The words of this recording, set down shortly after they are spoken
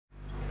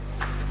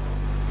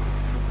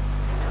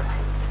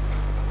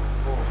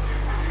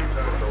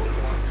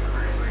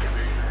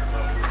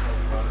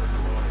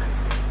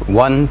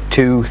1,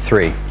 2,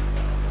 3.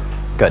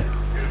 Good.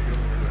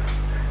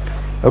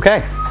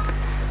 Okay.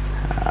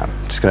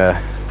 Just going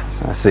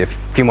to see a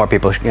few more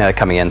people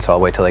coming in, so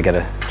I'll wait till they get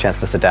a chance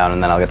to sit down,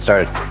 and then I'll get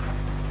started.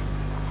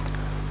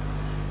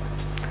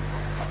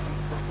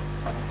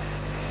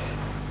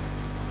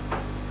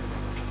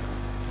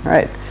 All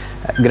right.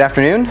 Good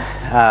afternoon.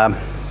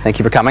 Thank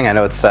you for coming. I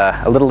know it's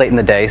a little late in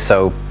the day,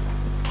 so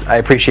I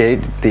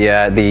appreciate the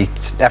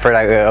effort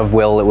of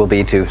will it will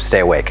be to stay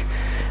awake.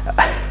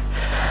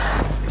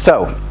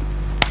 So,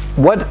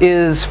 what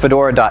is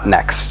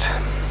Fedora.next?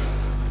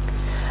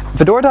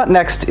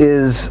 Fedora.next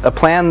is a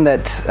plan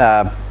that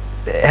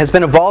has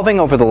been evolving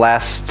over the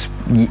last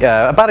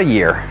about a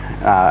year,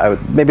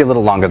 maybe a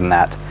little longer than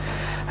that.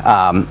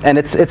 And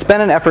it's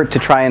been an effort to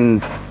try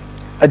and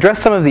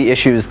address some of the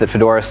issues that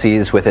Fedora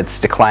sees with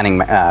its declining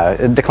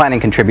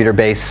contributor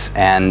base.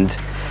 And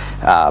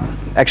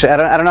actually,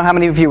 I don't know how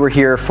many of you were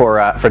here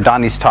for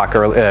Donnie's talk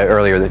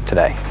earlier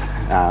today.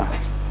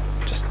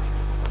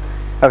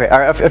 Okay,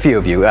 a few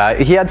of you.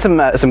 He had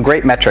some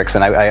great metrics,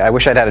 and I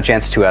wish I'd had a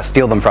chance to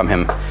steal them from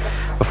him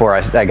before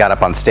I got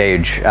up on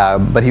stage.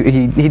 But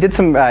he did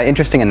some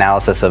interesting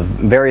analysis of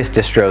various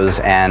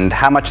distros and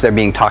how much they're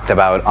being talked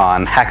about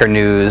on Hacker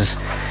News,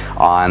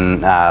 on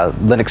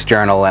Linux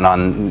Journal, and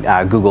on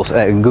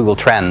Google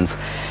Trends.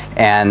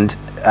 And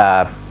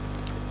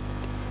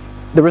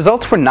the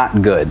results were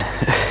not good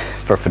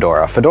for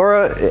Fedora.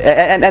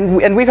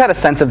 And we've had a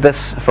sense of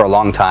this for a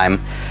long time,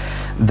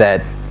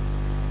 that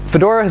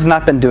Fedora has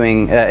not been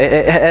doing.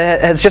 It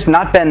has just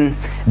not been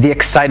the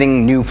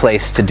exciting new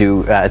place to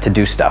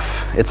do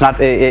stuff. It's not.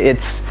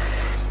 It's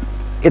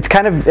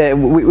kind of.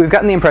 We've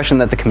gotten the impression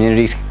that the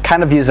community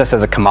kind of views us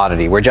as a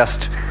commodity. We're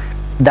just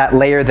that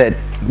layer that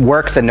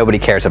works and nobody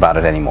cares about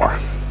it anymore.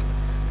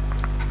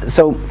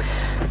 So,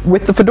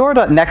 with the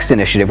Fedora.next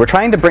initiative, we're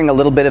trying to bring a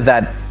little bit of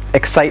that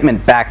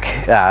excitement back,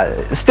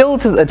 still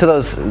to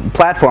those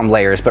platform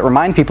layers, but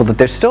remind people that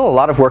there's still a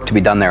lot of work to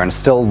be done there, and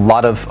still a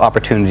lot of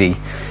opportunity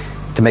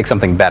to make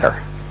something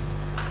better.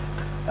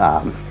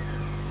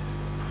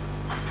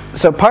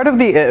 So part of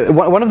the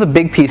one of the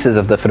big pieces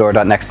of the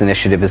Fedora.next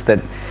initiative is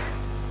that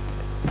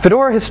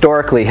Fedora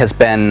historically has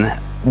been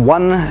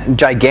one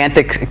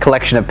gigantic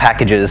collection of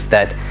packages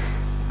that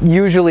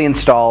usually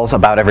installs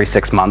about every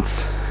 6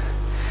 months.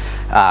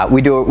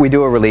 We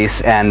do a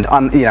release, and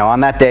on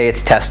that day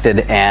it's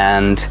tested,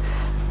 and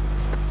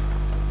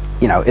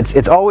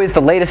it's always the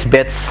latest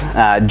bits,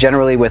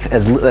 generally with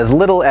as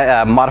little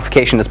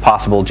modification as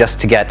possible, just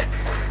to get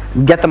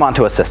them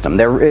onto a system.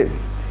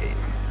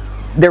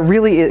 There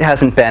really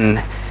hasn't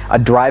been a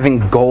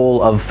driving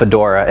goal of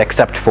Fedora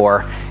except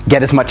for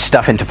get as much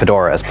stuff into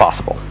Fedora as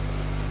possible.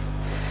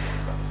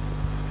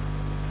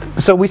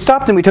 So we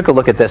stopped and we took a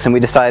look at this, and we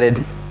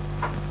decided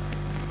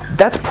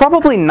that's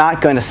probably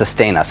not going to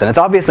sustain us, and it's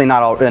obviously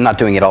not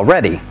doing it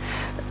already.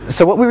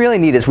 So what we really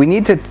need is we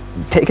need to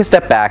take a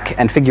step back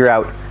and figure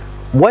out,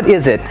 what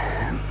is it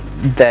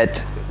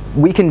that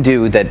we can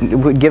do that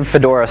would give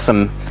Fedora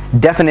some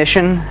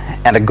definition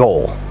and a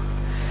goal?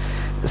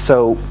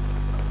 So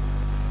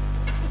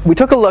we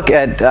took a look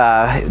at,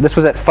 this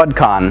was at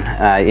FudCon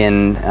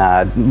in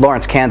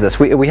Lawrence, Kansas.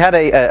 We had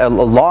a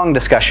long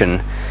discussion,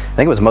 I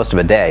think it was most of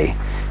a day,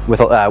 with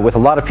a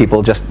lot of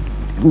people just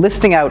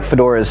listing out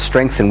Fedora's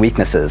strengths and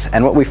weaknesses.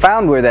 And what we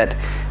found were that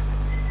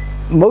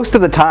most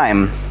of the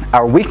time,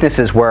 our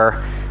weaknesses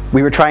were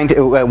when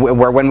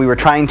we were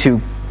trying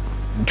to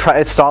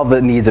solve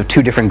the needs of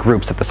two different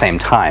groups at the same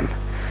time.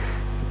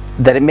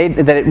 That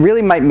it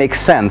really might make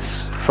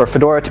sense for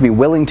Fedora to be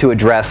willing to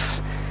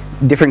address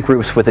different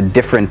groups with a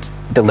different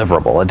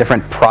deliverable, a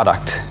different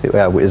product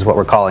is what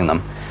we're calling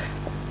them.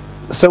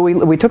 So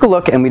we took a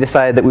look, and we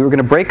decided that we were going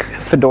to break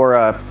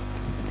Fedora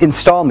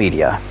install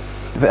media,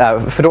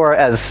 Fedora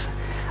as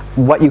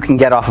what you can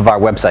get off of our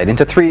website,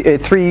 into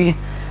three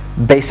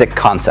basic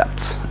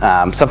concepts.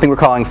 Something we're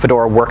calling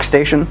Fedora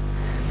Workstation,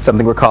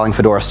 something we're calling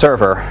Fedora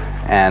Server,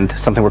 and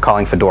something we're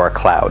calling Fedora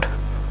Cloud.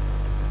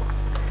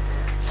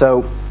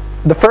 So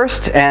the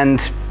first, and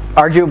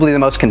arguably the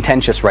most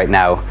contentious right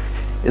now,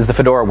 is the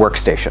Fedora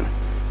Workstation.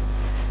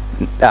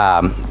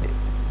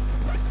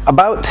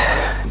 About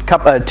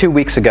 2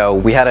 weeks ago,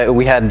 we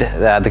had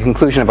the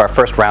conclusion of our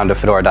first round of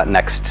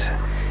Fedora.next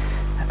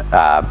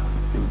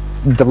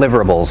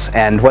deliverables,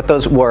 and what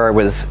those were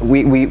was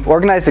we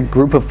organized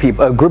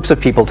groups of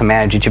people to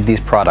manage each of these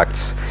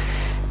products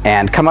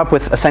and come up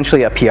with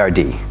essentially a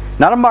PRD.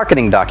 Not a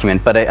marketing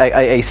document, but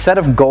a set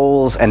of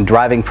goals and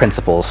driving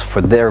principles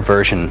for their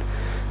version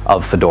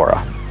of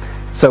Fedora.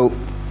 So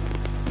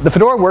the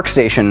Fedora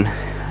Workstation,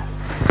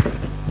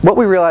 what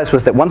we realized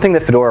was that one thing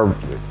that Fedora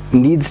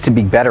needs to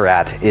be better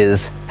at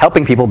is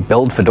helping people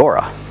build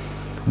Fedora.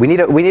 We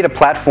need a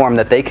platform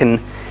that they can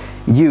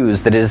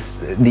use that is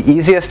the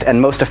easiest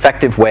and most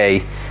effective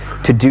way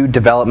to do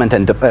development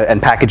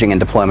and packaging and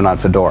deployment on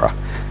Fedora.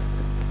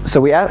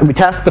 So we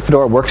tasked the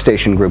Fedora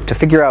Workstation group to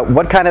figure out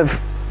what kind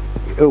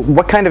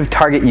of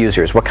target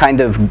users, what kind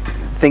of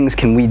things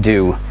can we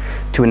do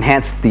to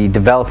enhance the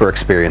developer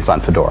experience on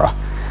Fedora.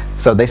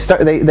 So they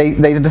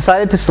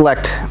decided to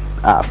select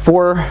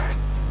 4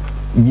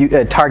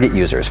 target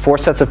users, 4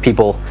 sets of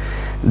people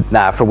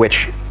for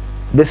which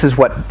this is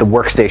what the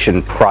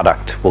workstation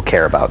product will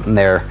care about. And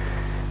they're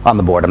on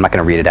the board. I'm not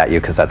going to read it at you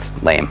because that's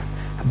lame.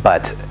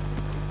 But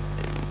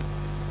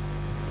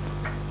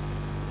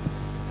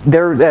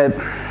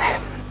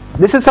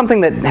this is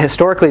something that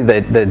historically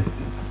the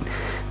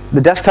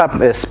desktop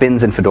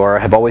spins in Fedora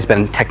have always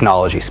been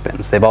technology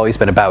spins. They've always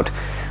been about,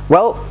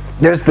 well,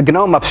 there's the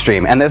GNOME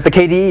upstream, and there's the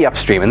KDE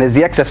upstream, and there's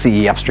the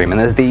XFCE upstream, and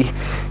there's the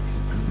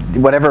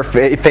whatever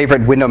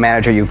favorite window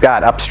manager you've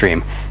got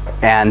upstream.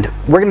 And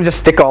we're going to just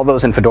stick all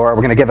those in Fedora.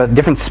 We're going to give a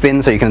different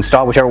spin so you can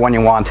install whichever one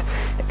you want.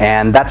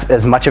 And that's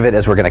as much of it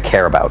as we're going to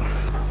care about.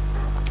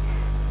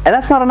 And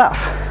that's not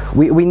enough.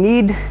 We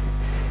need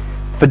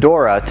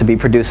Fedora to be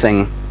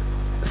producing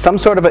some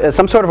sort of a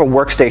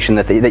workstation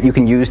that you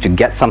can use to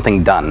get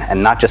something done,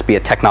 and not just be a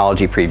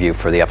technology preview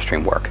for the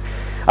upstream work.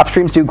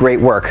 Upstreams do great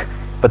work,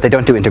 but they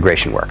don't do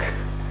integration work.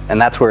 And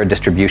that's where a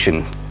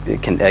distribution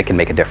can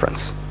make a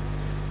difference.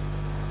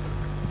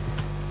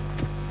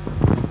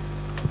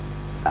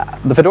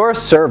 The Fedora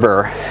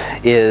server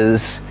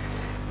this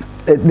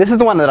is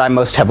the one that I'm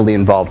most heavily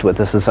involved with.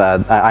 This is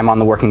I'm on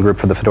the working group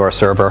for the Fedora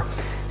server.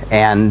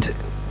 And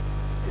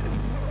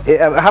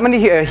how many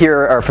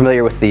here are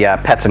familiar with the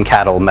pets and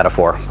cattle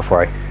metaphor?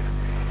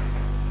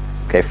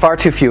 Okay, far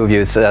too few of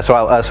you, so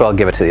I'll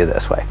give it to you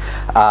this way.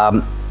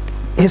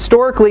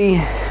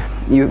 Historically,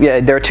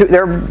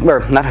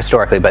 not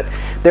historically, but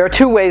there are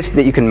 2 ways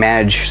that you can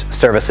manage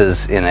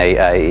services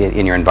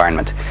in your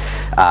environment,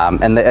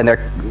 and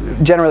they're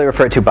generally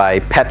referred to by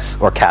pets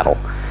or cattle.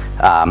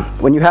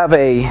 When you have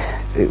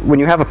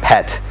a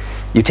pet,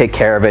 you take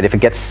care of it. If it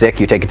gets sick,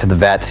 you take it to the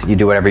vet. You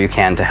do whatever you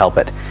can to help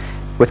it.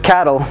 With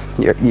cattle,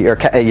 your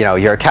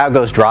cow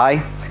goes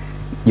dry.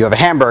 You have a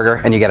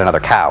hamburger, and you get another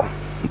cow.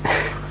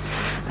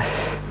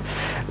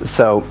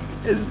 So,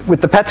 with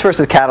the pets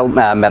versus cattle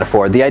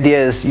metaphor, the idea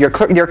is your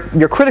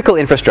critical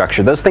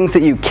infrastructure, those things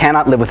that you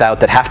cannot live without,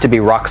 that have to be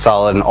rock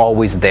solid and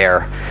always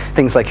there,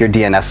 things like your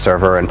DNS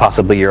server and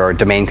possibly your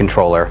domain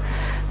controller,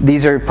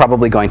 these are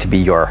probably going to be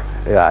your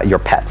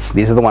pets.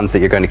 These are the ones that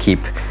you're going to keep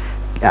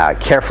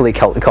carefully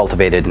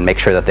cultivated and make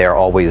sure that they are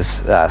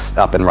always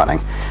up and running.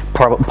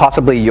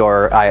 Possibly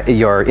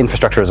your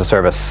infrastructure as a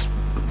service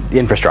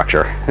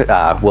infrastructure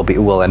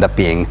will end up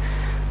being,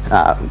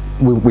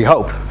 we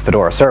hope,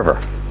 Fedora server.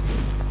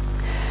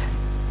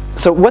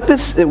 So what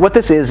this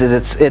is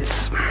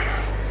it's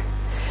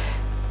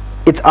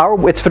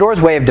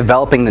Fedora's way of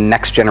developing the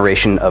next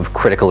generation of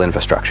critical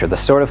infrastructure, the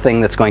sort of thing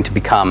that's going to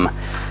become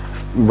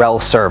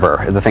RHEL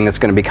server, the thing that's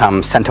going to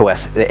become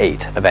CentOS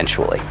 8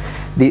 eventually.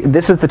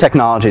 This is the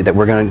technology that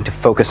we're going to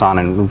focus on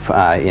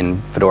in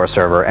Fedora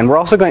server, and we're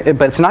also going.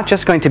 But it's not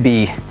just going to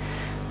be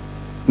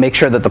make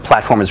sure that the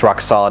platform is rock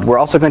solid. We're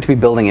also going to be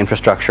building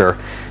infrastructure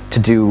to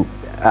do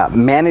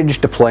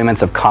managed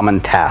deployments of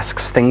common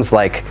tasks, things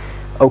like,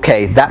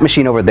 okay, that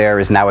machine over there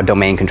is now a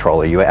domain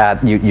controller.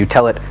 You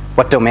tell it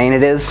what domain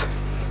it is,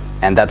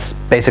 and that's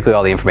basically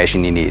all the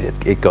information you need.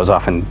 It goes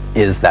off and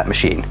is that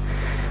machine.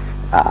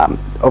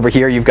 Over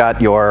here, you've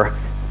got your,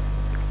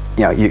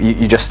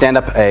 you just stand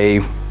up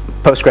a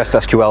Postgres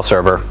SQL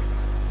server.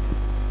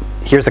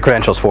 Here's the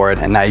credentials for it,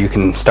 and now you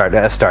can start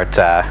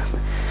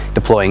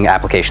deploying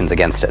applications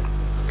against it.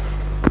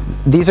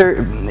 These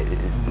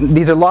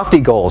are lofty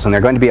goals, and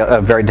they're going to be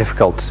very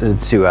difficult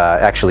to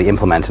actually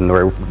implement, and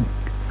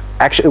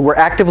we're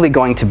actively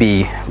going to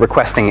be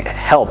requesting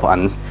help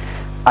on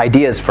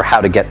ideas for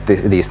how to get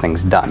these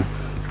things done.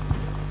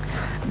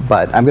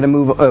 But I'm going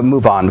to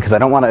move on because I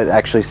don't want to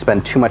actually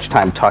spend too much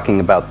time talking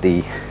about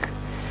the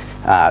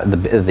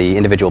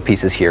individual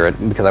pieces here,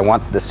 because I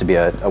want this to be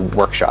a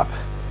workshop.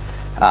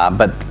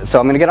 So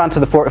I'm going to get on to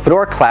the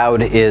Fedora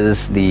Cloud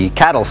is the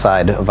cattle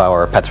side of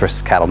our pets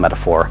versus cattle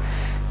metaphor,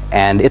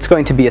 and it's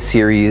going to be a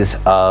series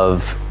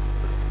of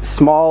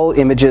small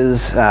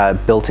images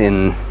built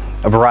in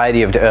a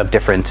variety of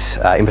different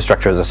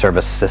infrastructure as a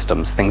service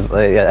systems, things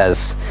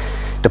as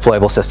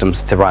deployable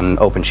systems to run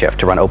OpenShift,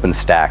 to run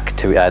OpenStack,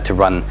 to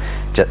run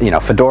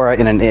Fedora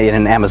in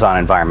an Amazon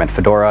environment,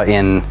 Fedora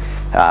in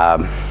a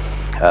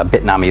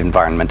Bitnami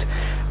environment.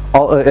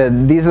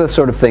 These are the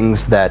sort of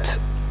things that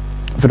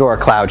Fedora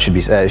Cloud should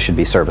be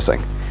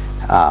servicing.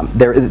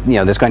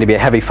 There's going to be a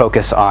heavy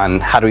focus on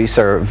how do we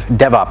serve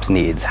DevOps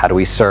needs, how do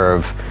we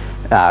serve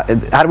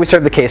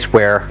the case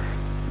where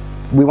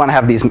we want to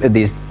have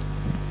these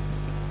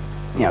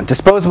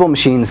disposable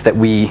machines that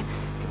we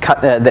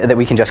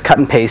can just cut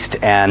and paste,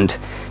 and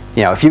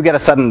if you get a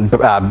sudden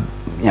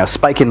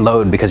spike in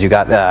load because you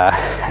got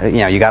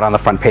on the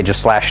front page of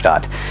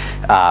Slashdot,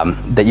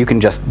 that you can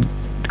just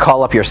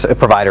call up your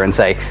provider and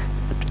say,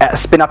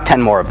 spin up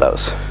 10 more of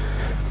those.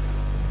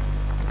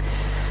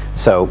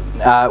 So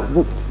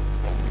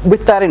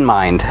with that in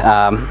mind,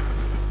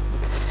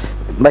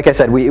 like I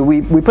said,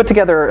 we put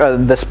together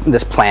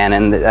this plan,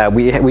 and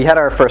we had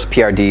our first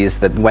PRDs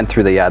that went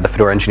through the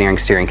Fedora Engineering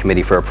Steering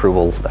Committee for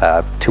approval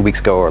 2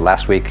 weeks ago or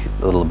last week,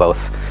 a little of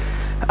both.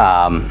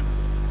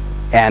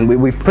 And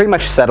we've pretty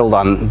much settled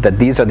on that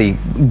these are the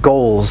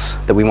goals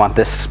that we want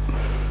this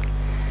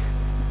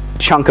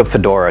chunk of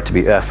Fedora to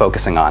be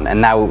focusing on.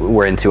 And now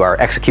we're into our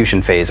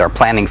execution phase, our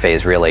planning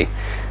phase, really,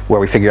 where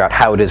we figure out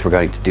how it is we're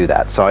going to do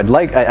that. So I'd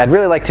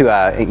really like to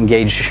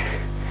engage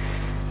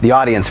the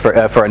audience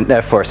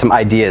for some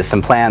ideas,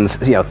 some plans,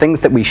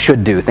 things that we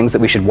should do, things that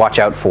we should watch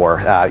out for,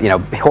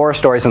 horror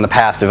stories in the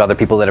past of other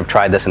people that have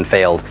tried this and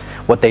failed,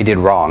 what they did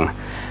wrong.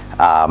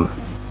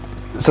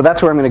 So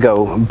that's where I'm going to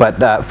go.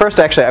 But first,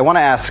 actually, I want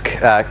to ask,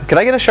 could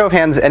I get a show of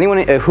hands?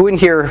 Anyone who in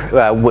here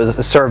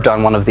was served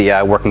on one of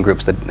the working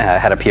groups that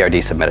had a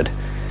PRD submitted?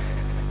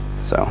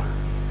 So.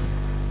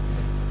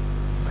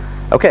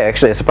 Okay,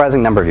 actually, a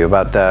surprising number of you,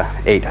 about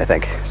 8, I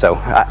think. So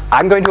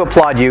I'm going to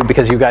applaud you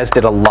because you guys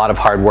did a lot of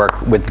hard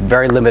work with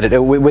very limited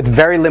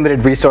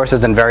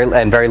resources and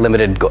very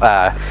limited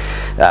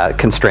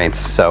constraints.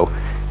 So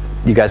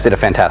you guys did a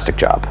fantastic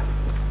job.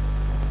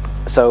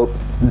 So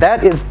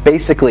that is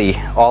basically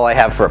all I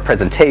have for a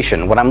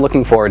presentation. What I'm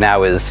looking for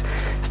now is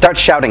start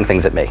shouting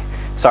things at me.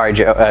 Sorry,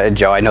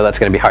 Joe, I know that's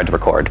going to be hard to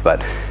record,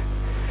 but.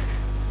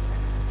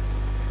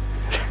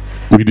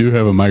 We do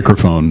have a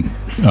microphone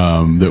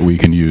that we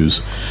can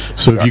use.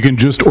 So if you can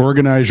just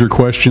organize your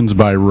questions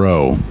by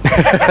row.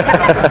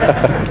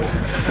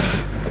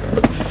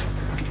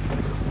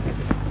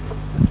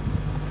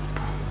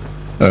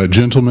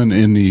 Gentleman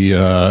in the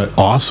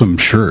awesome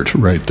shirt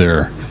right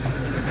there.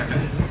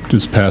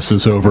 Just pass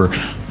this over.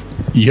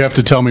 You have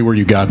to tell me where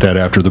you got that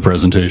after the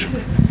presentation.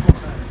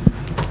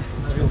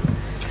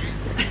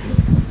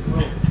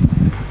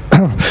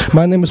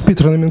 My name is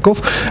Peter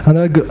Nemenkov, and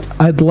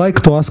I'd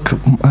like to ask,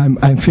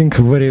 I think,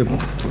 a very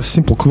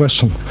simple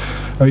question.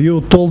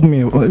 You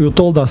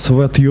told us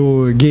that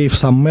you gave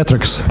some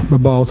metrics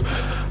about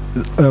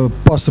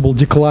possible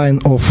decline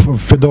of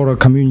Fedora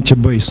community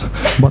base,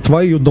 but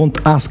why you don't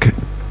ask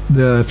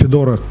the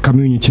Fedora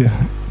community?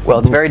 Well,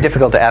 it's very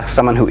difficult to ask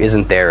someone who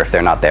isn't there if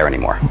they're not there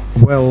anymore.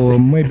 Well,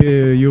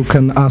 maybe you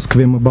can ask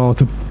them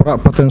about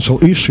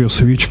potential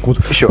issues which could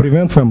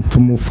prevent them to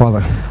move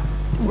further.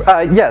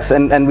 Yes,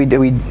 and we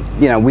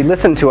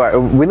listen to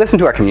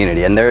our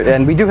community,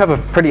 and we do have a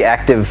pretty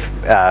active,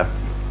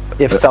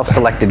 if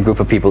self-selected group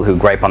of people who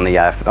gripe on the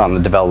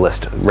devel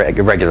list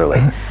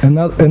regularly.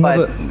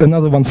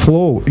 Another one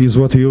flaw is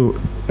what you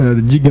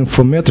digging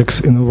for metrics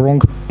in the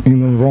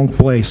wrong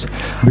place,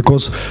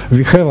 because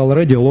we have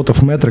already a lot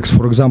of metrics.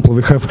 For example,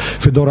 we have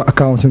Fedora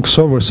accounting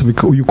servers.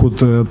 You could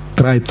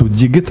try to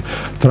dig it.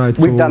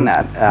 We've done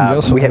that.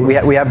 Yes, we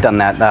have done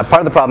that.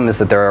 Part of the problem is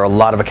that there are a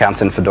lot of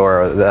accounts in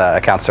Fedora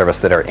account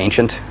service that are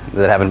ancient,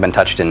 that haven't been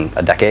touched in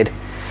a decade.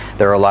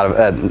 There are a lot of,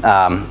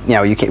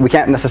 we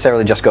can't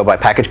necessarily just go by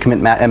package commit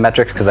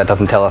metrics because that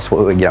doesn't tell us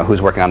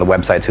who's working on the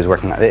websites, who's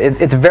working on it.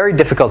 It's very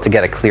difficult to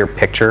get a clear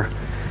picture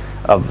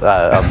of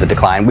the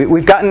decline.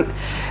 We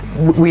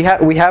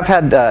have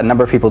had a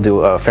number of people do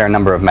a fair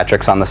number of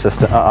metrics on the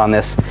system on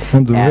this,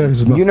 and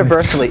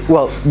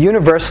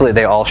universally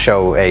they all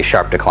show a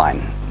sharp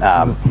decline.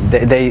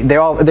 They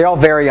all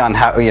vary on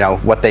how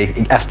what they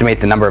estimate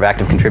the number of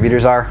active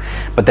contributors are,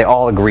 but they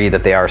all agree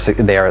that they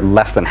are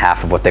less than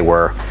half of what they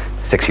were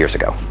 6 years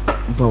ago.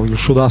 Well, you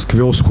should ask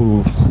those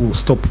who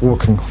stopped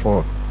working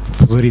for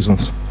the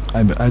reasons.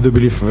 I do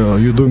believe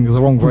you're doing it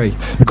the wrong way,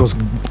 because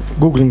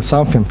Googling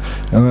something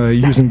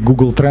using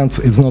Google Trends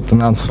is not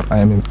an answer.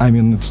 I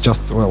mean, it's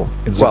just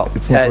it's not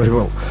very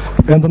well.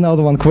 And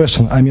another one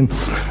question. I mean,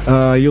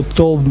 you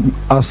told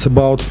us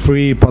about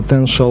 3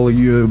 potential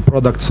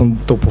products on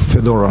top of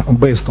Fedora,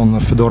 based on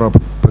Fedora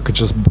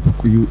packages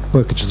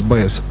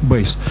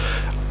base.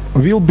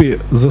 Will be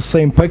the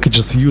same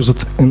packages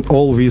used in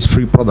all these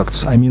 3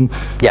 products? I mean,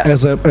 yes.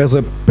 As a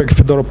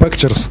Fedora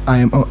packager,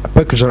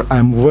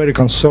 I'm very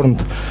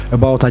concerned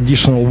about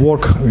additional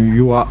work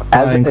you are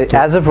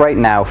as of right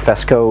now,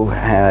 FESCO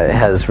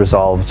has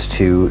resolved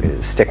to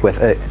stick with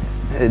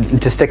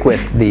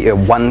the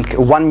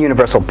one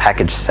universal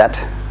package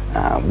set,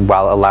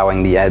 while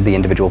allowing the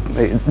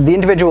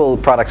individual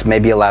products may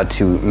be allowed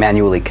to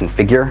manually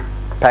configure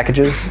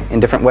packages in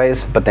different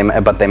ways, but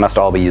they must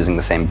all be using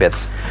the same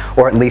bits,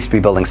 or at least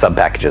be building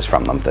sub-packages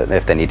from them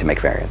if they need to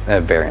make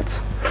variants.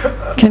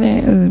 Can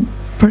I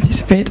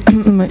participate?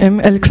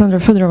 I'm Alexandra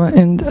Fedorova,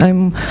 and I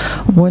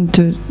want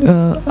to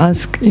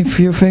ask if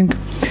you think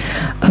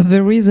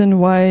the reason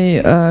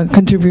why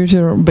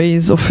contributor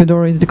base of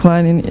Fedora is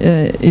declining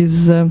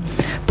is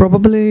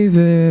probably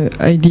the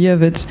idea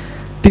that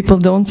people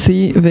don't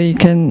see they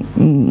can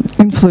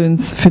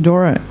influence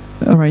Fedora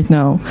right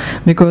now,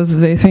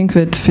 because they think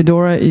that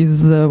Fedora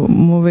is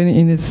moving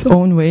in its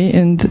own way,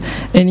 and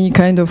any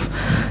kind of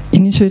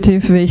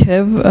initiative they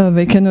have,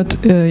 they cannot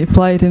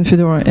apply it in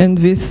Fedora. And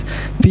this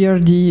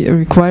PRD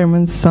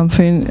requirements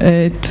something,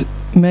 it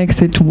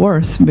makes it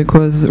worse,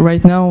 because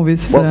right now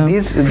this... Well,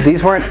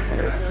 these weren't...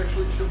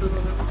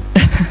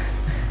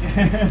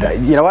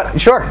 You know what?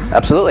 Sure,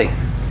 absolutely.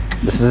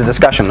 This is a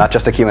discussion, not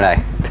just a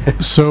Q&A.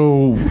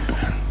 So,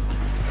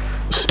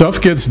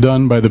 stuff gets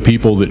done by the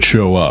people that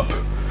show up.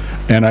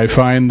 And I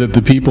find that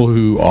the people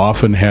who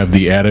often have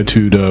the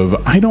attitude of,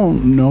 I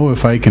don't know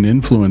if I can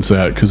influence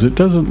that because it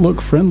doesn't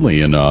look friendly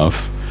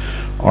enough,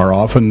 are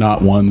often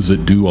not ones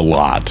that do a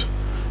lot.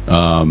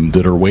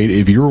 that are waiting.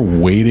 If you're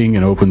waiting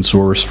in open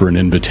source for an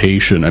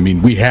invitation, I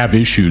mean, we have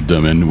issued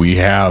them, and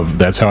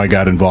that's how I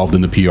got involved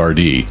in the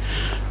PRD,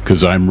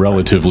 because I'm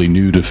relatively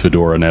new to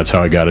Fedora, and that's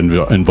how I got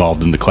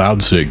involved in the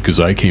CloudSig, because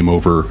I came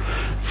over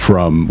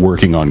from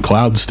working on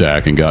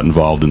CloudStack and got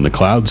involved in the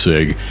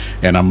CloudSig,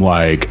 and I'm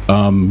like,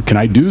 can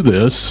I do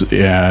this?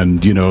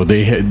 And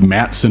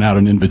Matt sent out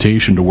an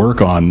invitation to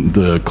work on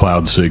the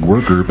CloudSig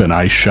workgroup, and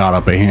I shot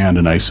up a hand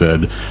and I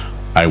said,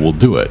 I will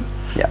do it.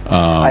 Yeah,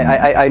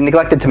 I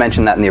neglected to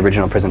mention that in the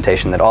original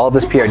presentation, that all of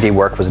this PRD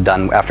work was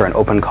done after an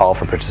open call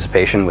for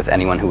participation with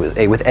anyone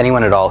with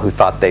anyone at all who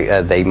thought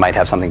they might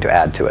have something to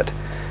add to it.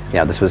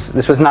 This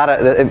was not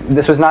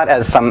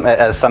as some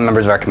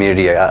members of our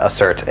community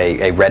assert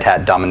a Red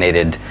Hat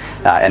dominated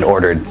and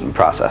ordered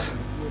process.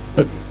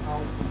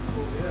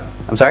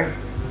 I'm sorry?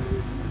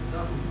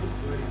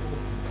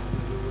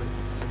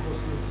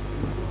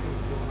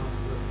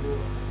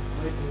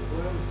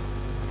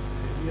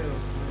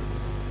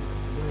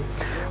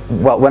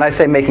 Well, when I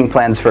say making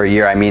plans for a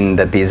year, I mean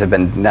that these have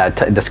been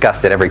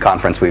discussed at every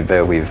conference we've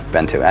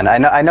been to. And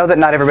I know that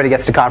not everybody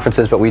gets to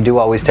conferences, but we do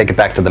always take it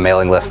back to the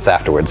mailing lists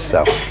afterwards.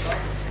 So.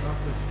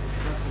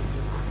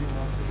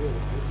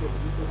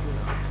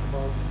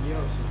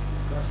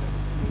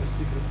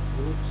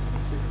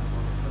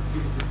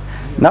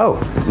 No.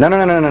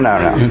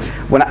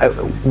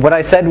 What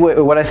I said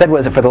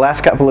was that for the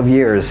last couple of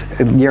years,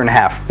 a year and a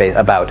half,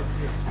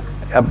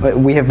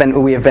 we have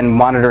been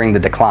monitoring the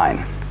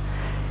decline.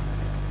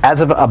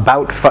 As of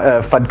about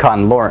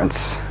FUDCon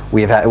Lawrence,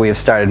 we have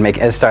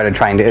started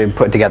trying to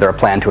put together a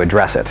plan to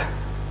address it.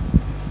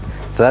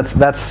 So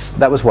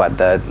that was what,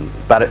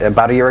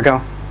 about a year ago?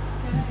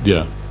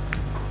 Yeah.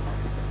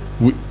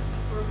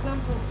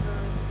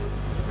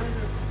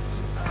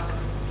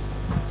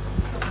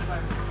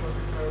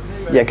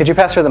 Yeah, could you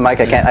pass her the mic?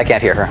 I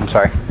can't hear her. I'm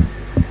sorry.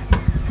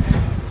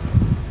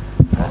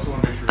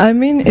 I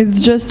mean,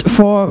 it's just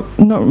for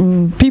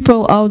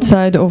people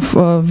outside of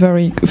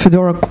very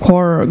Fedora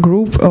core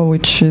group,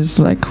 which is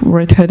like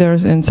Red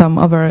Hatters and some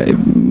other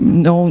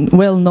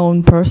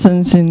well-known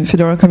persons in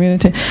Fedora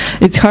community.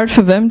 It's hard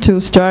for them to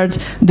start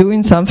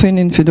doing something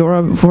in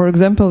Fedora. For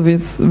example, there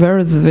is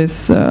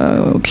this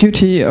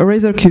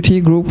Razer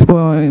Qt group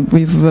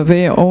with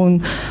their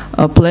own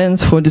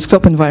plans for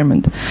desktop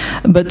environment,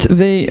 but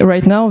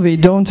right now they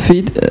don't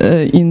fit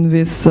in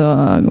this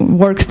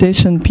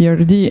workstation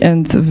PRD,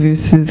 and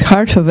this is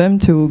hard for them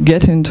to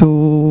get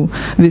into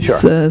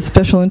this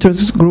special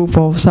interest group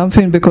or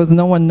something because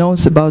no one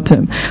knows about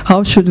them.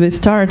 How should they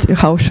start?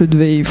 How should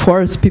they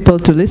force people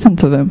to listen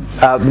to them?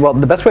 Well,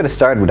 the best way to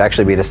start would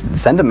actually be to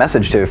send a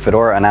message to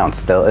Fedora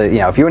Announce.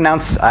 If you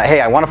announce, hey,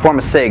 I want to form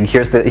a SIG.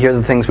 Here's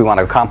the things we want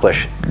to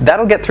accomplish.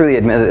 That'll get through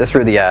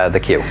the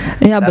queue.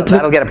 Yeah, but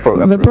that'll get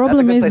approved. The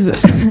problem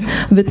is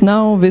that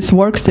now this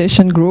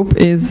workstation group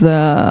is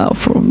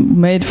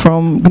made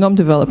from GNOME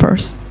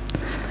developers.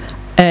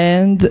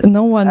 And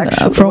no one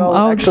from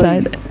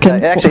outside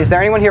can... Actually, is there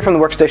anyone here from the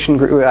workstation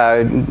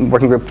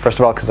working group, first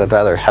of all, because I'd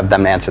rather have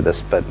them answer this,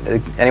 but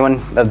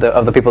anyone of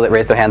the people that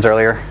raised their hands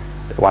earlier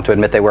want to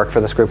admit they work for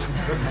this group?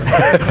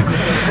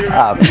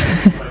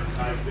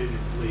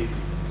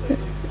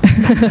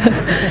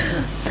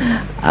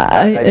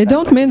 I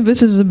don't mean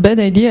this is a bad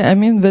idea. I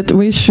mean that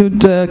we should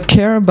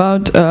care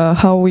about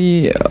how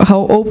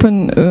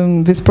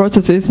open this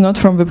process is, not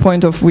from the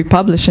point of we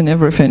publish and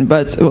everything,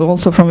 but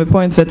also from the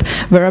point that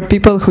there are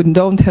people who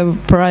don't have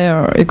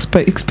prior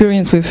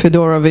experience with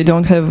Fedora. They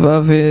don't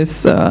have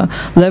this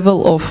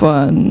level of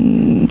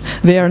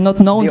they are not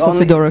known for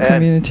Fedora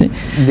community.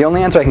 The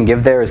only answer I can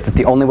give there is that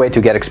the only way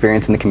to get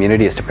experience in the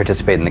community is to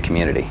participate in the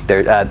community.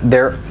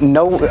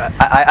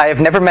 I have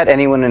never met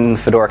anyone in the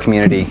Fedora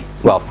community.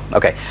 Well,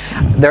 okay.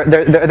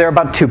 There are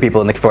about 2 people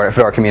in the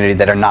Fedora community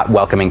that are not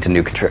welcoming to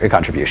new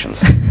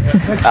contributions.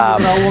 But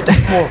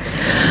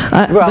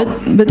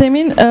I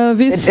mean,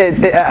 this.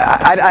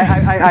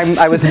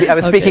 I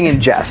was speaking in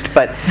jest,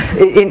 but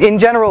in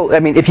general, I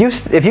mean, if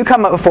you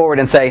come forward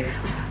and say,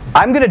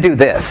 I'm going to do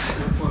this,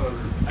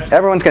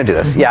 everyone's going to do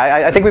this.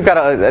 Yeah, I think we've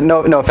got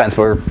no offense,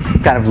 but we're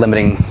kind of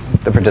limiting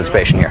the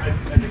participation here. I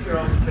think they're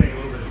also saying a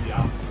little bit of the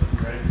opposite,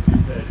 right?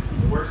 Is that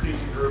the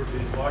workstation group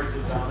is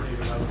largely dominated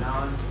by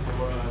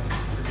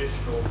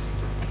non-traditional,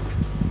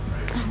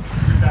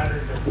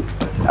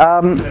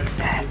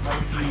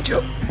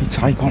 It's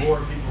Icon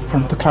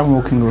from the Common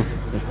Working Group.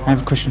 I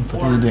have a question for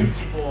the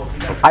audience.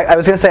 I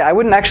was going to say I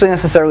wouldn't actually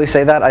necessarily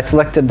say that. I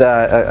selected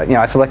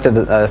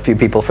a few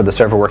people for the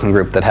server working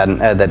group that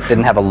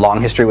didn't have a long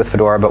history with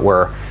Fedora, but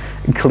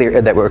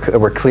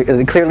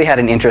clearly had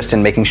an interest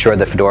in making sure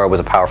that Fedora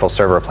was a powerful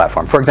server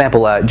platform. For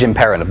example, Jim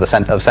Perrin of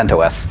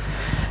CentOS,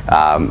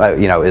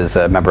 is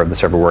a member of the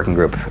server working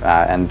group,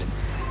 and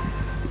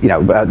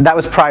that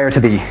was prior to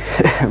the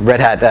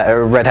Red Hat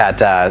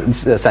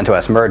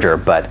CentOS merger,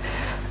 but.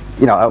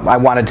 I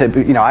wanted to,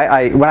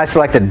 when I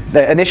selected,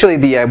 initially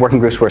the working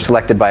groups were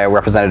selected by a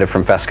representative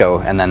from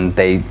FESCO, and then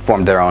they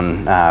formed their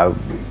own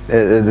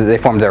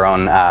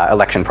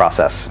election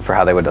process for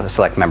how they would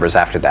select members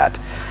after that.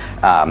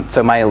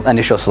 So my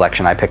initial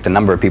selection, I picked a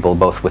number of people,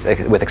 both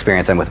with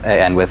experience and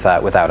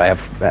without. I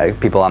have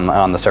people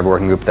on the server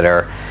working group that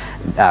are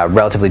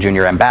relatively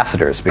junior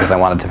ambassadors, because I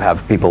wanted to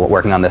have people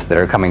working on this that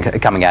are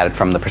coming at it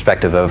from the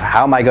perspective of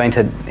how am I going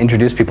to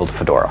introduce people to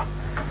Fedora.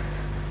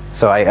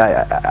 So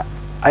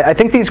I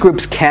think these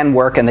groups can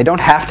work, and they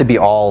don't have to be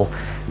all,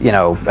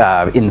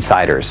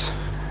 insiders.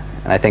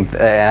 And I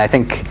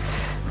think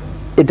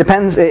it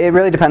depends. It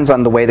really depends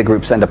on the way the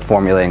groups end up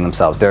formulating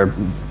themselves.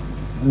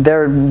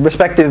 Their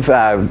respective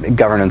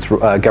governance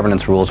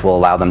rules will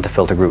allow them to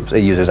filter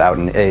users out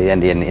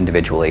and in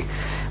individually.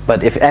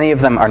 But if any of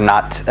them are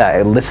not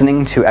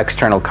listening to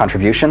external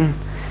contribution,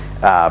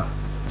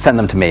 send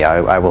them to me.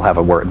 I will have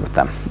a word with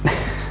them.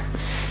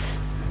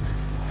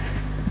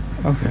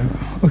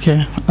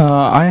 Okay.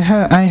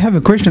 I have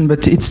a question,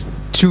 but it's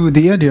to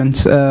the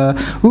audience.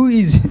 Who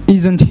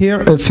isn't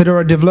here a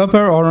Fedora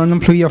developer or an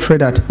employee of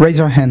Red Hat? Raise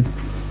your hand.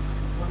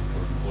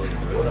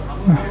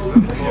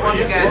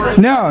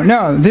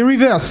 No, the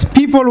reverse.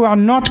 People who are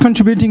not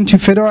contributing to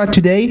Fedora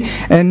today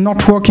and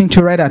not working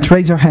to Red Hat,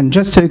 raise your hand.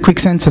 Just a quick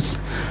census.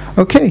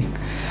 Okay.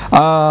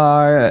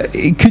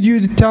 Could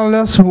you tell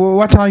us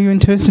what are you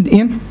interested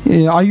in?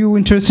 Are you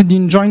interested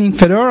in joining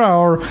Fedora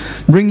or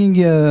bringing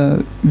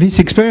this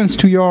experience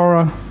to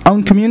your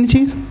own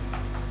communities?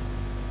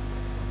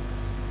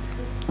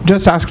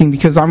 Just asking,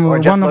 because I'm or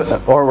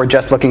we're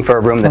just looking for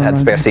a room that had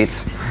spare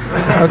seats.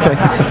 Okay,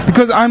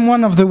 because I'm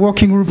one of the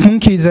working group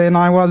monkeys, and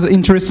I was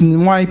interested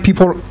in why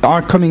people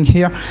are coming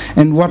here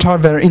and what are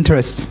their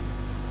interests.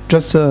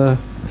 Just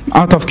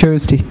out of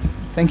curiosity.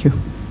 Thank you.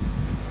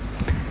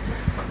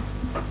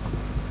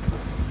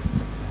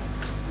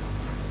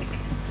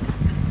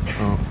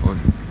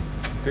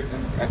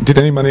 Did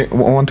anybody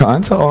want to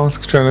answer, or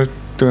trying to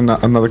do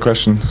another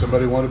question?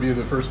 Somebody want to be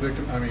the first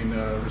victim? I mean,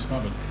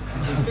 respondent.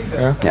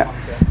 Yeah.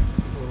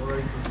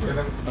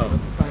 Oh.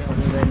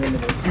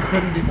 You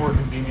couldn't be more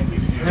conveniently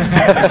seated.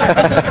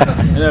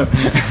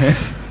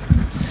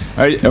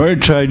 I will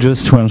try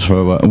just to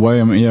answer why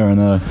I'm here,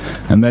 and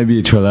maybe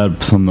it will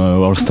help some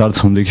or start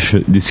some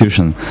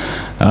discussion.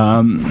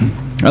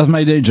 As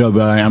my day job,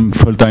 I am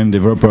full-time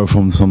developer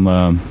from some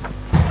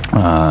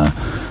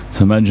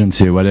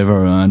agency or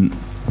whatever, and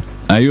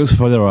I use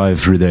Fedora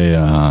every day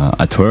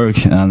at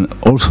work and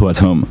also at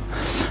home.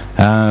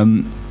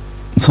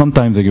 Some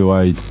time ago,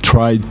 I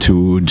tried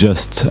to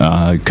just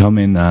come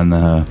in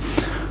and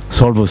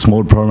solve a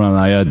small problem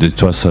I had.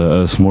 It was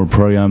a small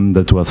program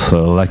that was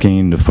lacking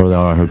in the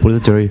Fedora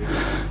repository,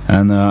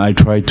 and I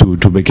tried to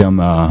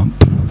become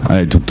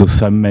to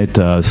submit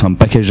some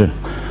package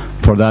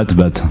for that,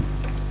 but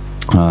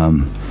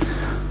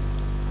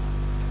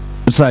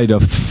aside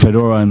of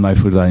Fedora and my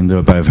full-time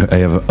job, I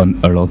have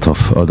a lot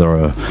of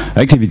other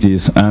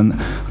activities, and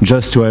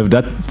just to have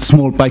that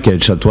small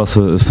package that was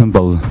a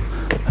simple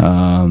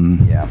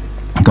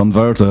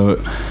converter,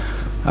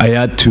 I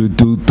had to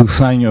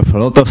sign off a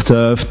lot of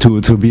stuff,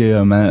 to be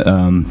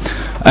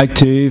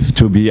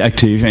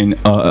active in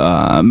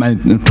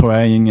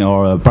trying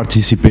or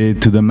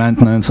participate to the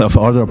maintenance of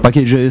other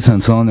packages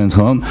and so on and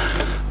so on.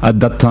 At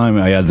that time,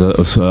 I had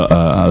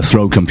a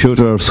slow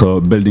computer,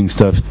 so building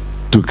stuff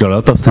took a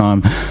lot of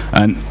time,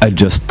 and I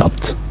just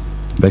stopped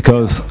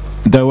because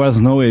there was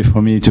no way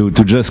for me to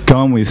just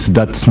come with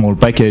that small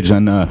package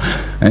and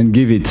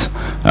give it.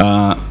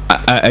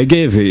 I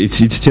gave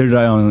it. It's still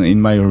there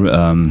in my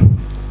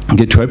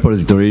Git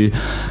repository.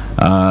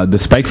 The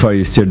spec file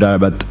is still there,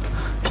 but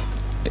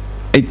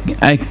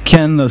I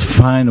cannot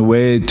find a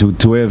way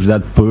to have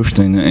that pushed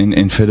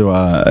in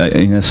Fedora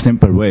in a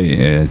simple way.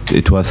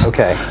 It was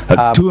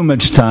too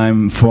much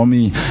time for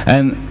me.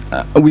 And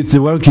with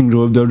the working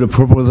group, the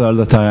proposal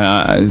that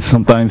I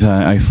sometimes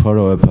I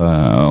follow up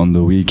on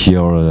the wiki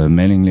or the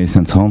mailing list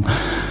and so on,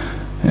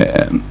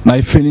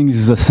 my feeling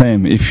is the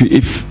same.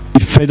 If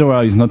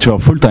Fedora is not your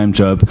full-time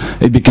job,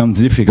 it becomes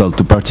difficult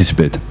to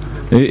participate.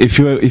 If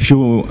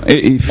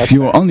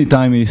your only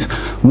time is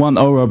 1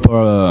 hour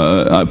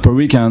per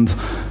weekend,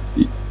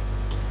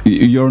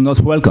 you're not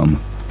welcome.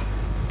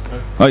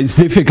 It's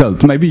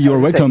difficult. Maybe you're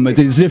welcome, but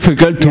it's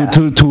difficult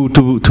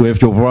to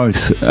have your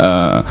voice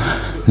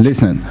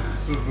listened.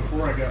 So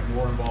before I got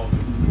more involved in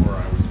Fedora,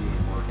 I was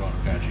doing work on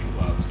patching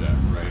FOSDEM,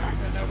 right?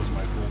 And that was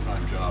my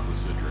full-time job with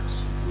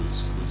Citrix,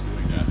 was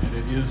doing that. And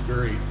it is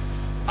very,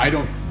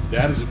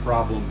 that is a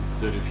problem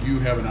that if you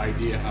have an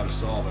idea how to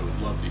solve, I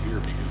would love to hear,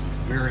 because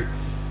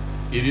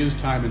it is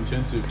time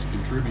intensive to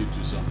contribute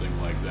to something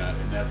like that,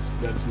 and that's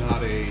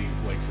not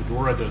like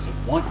Fedora doesn't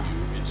want you,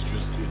 it's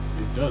just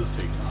it does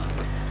take time.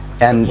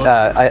 So and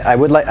I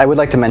would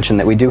like to mention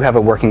that we do have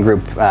a working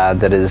group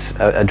that is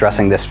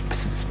addressing this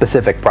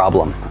specific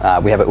problem.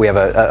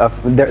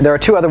 There are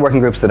 2 other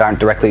working groups that aren't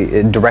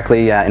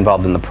directly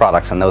involved in the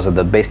products, and those are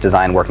the base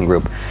design working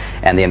group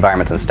and the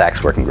environments and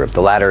stacks working group.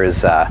 The latter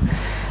is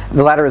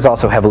The latter is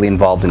also heavily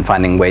involved in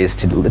finding ways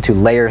to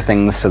layer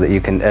things so that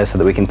you can so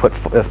that we can put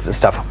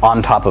stuff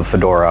on top of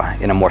Fedora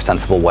in a more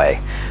sensible way.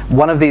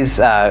 One of these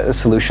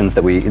solutions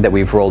that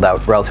we've rolled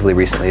out relatively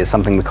recently is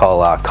something we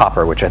call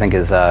Copper, which I think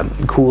is a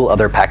cool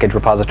other package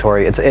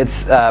repository.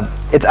 It's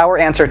our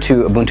answer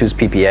to Ubuntu's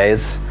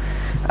PPAs.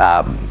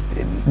 A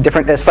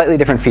slightly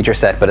different feature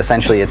set, but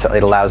essentially it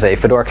allows a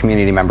Fedora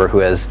community member who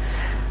has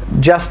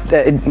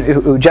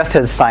who just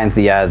has signed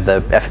the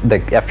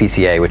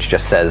FPCA, which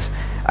just says,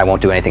 I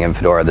won't do anything in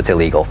Fedora that's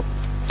illegal,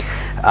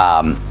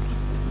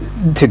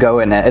 to go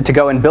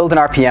and build an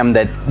RPM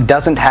that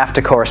doesn't have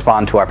to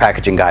correspond to our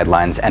packaging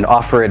guidelines and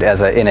offer it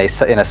as in a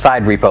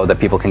side repo that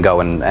people can go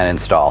and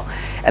install,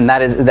 and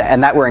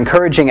that we're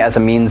encouraging as a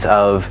means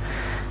of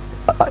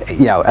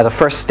as a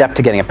first step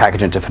to getting a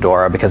package into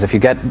Fedora, because if you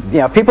get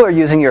if people are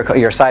using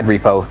your side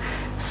repo,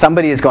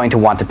 somebody is going to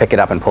want to pick it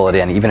up and pull it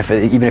in, even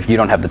if you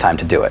don't have the time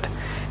to do it.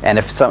 And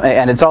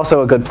and it's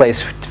also a good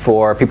place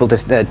for people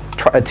to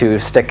try to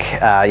stick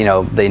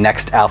the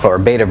next alpha or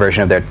beta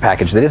version of their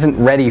package that isn't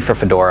ready for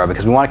Fedora,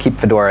 because we want to keep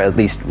Fedora at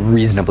least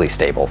reasonably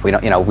stable. We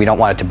don't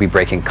want it to be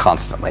breaking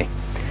constantly.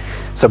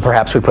 So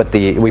perhaps we put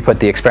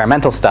the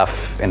experimental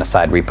stuff in a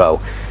side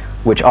repo,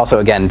 which also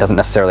again doesn't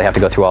necessarily have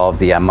to go through all of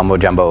the mumbo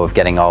jumbo of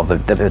getting all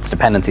of its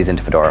dependencies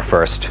into Fedora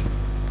first,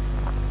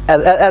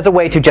 as a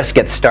way to just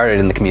get started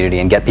in the community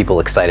and get people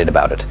excited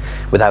about it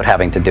without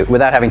having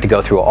to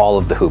go through all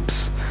of the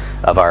hoops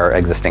of our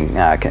existing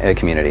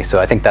community. So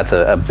I think that's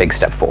a big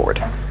step forward.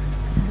 You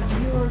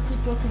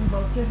keep talking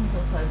about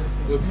technical side of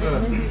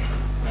things.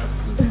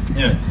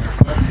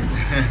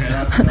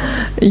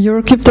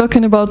 You keep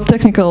talking about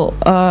technical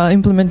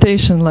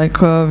implementation,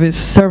 like with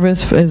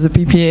service as a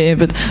PPA,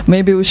 but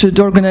maybe we should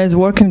organize a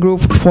working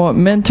group for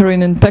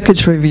mentoring and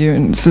package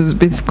review. So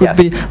this could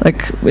be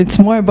like, it's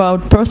more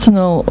about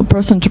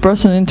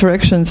person-to-person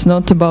interactions,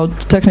 not about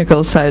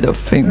technical side of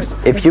things.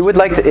 If you would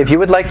like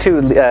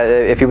to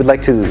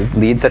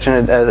lead such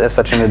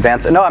an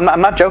advance, no,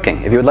 I'm not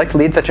joking. If you would like to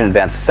lead such an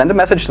advance, send a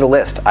message to the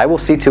list. I will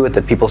see to it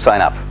that people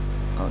sign up.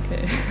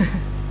 Okay.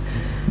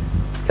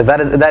 Because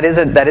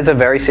that is a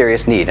very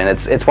serious need, and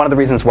it's one of the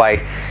reasons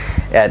why,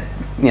 I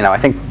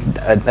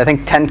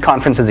think 10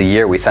 conferences a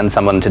year we send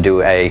someone to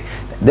do a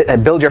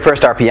build your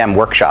first RPM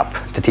workshop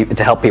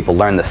to help people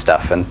learn this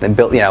stuff, and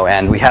build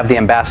and we have the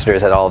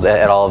ambassadors at all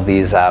of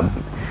these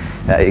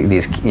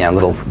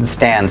little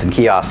stands and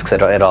kiosks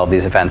at all of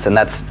these events, and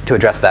that's to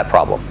address that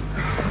problem.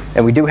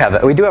 And we do have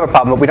a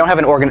problem, but we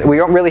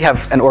don't really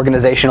have an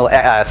organizational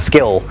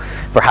skill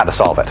for how to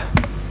solve it.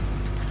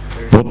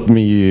 What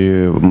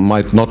we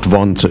might not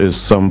want is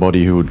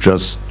somebody who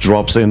just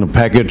drops in a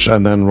package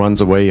and then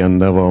runs away and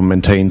never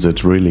maintains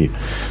it, really.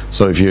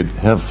 So if you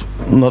have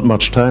not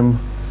much time,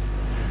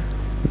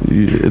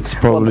 it's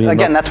probably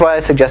again, that's why I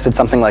suggested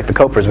something like the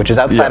Copers, which is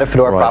outside of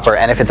Fedora proper,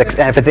 and if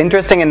it's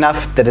interesting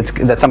enough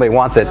that somebody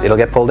wants it, it'll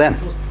get pulled in.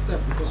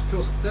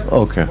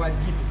 Okay.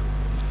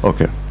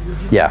 Okay.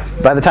 Yeah.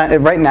 By the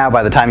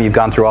time you've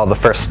gone through all the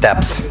first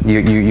steps,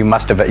 you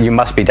must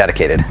be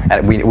dedicated,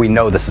 and we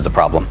know this is a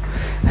problem.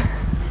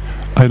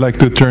 I'd like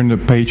to turn the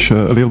page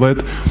a little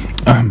bit.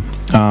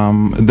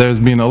 There's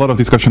been a lot of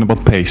discussion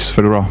about pace,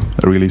 Fedora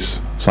release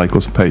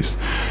cycles pace.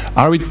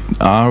 Are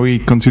we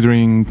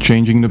considering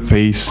changing the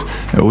pace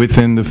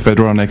within the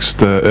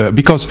Fedoranext?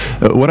 Because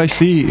what I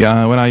see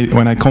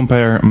when I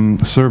compare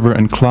server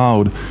and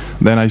cloud,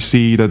 then I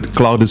see that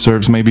cloud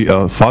deserves maybe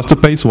a faster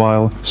pace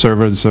while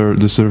server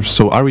deserves.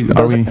 So are we?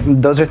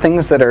 Those are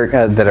things that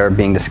are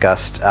being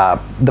discussed.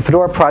 The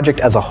Fedora project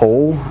as a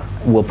whole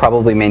will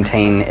probably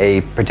maintain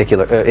a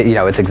particular,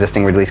 its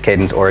existing release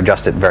cadence or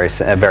adjust it very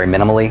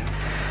minimally.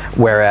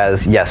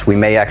 Whereas, yes, we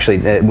may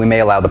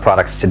allow the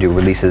products to do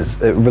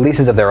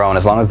releases of their own,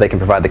 as long as they can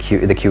provide the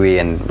QE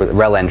and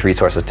RelEng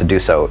resources to do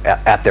so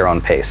at their own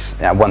pace.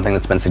 One thing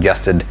that's been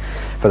suggested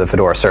for the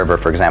Fedora server,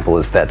 for example,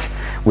 is that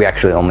we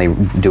actually only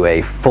do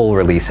a full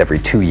release every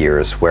 2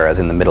 years, whereas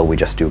in the middle we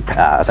just do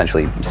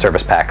essentially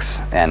service packs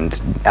and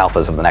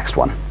alphas of the next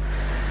one.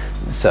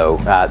 So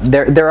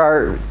there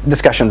are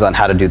discussions on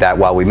how to do that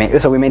while we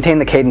maintain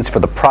the cadence for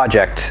the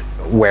project,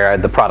 where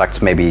the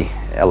products may be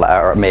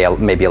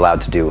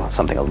allowed to do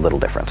something a little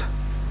different.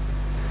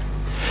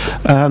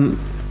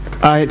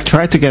 I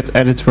tried to get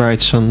edit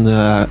rights on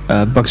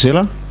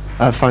Bugzilla.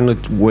 I found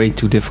it way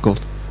too difficult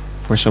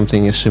for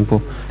something as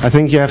simple. I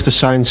think you have to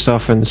sign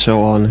stuff and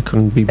so on. I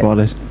couldn't be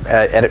bothered.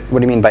 What do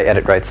you mean by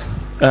edit rights?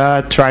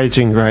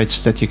 Triaging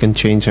rights, that you can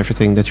change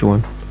everything that you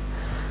want.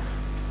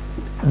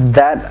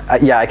 That,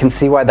 I can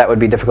see why that would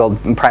be difficult,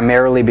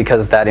 primarily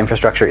because that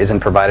infrastructure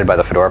isn't provided by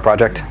the Fedora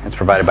project. It's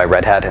provided by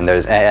Red Hat, and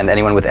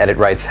anyone with edit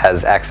rights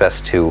has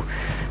access to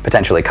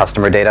potentially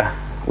customer data,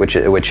 which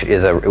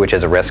is a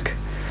risk.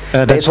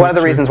 It's one of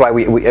the reasons why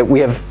we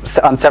have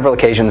on several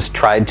occasions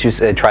tried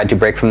to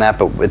break from that,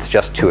 but it's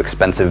just too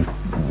expensive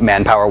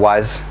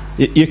manpower-wise.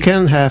 You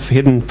can have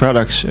hidden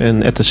products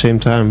and at the same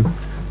time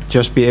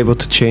just be able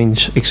to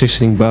change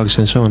existing bugs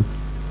and so on.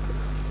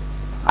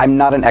 I'm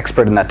not an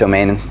expert in that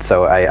domain,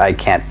 so I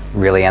can't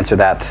really answer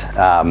that.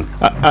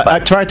 I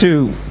try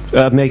to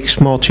make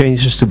small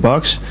changes to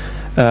bugs.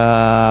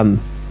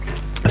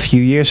 A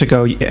few years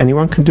ago,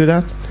 anyone can do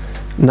that.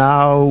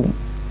 Now,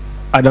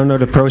 I don't know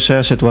the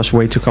process. It was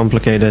way too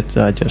complicated.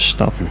 I just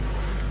stopped.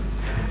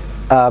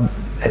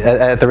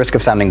 At the risk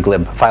of sounding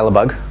glib, file a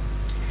bug.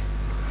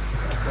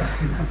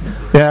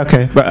 Yeah,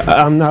 okay. But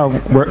I'm now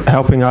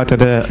helping out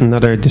at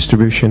another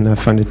distribution. I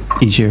find it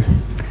easier.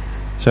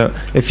 So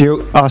if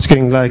you're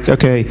asking, like,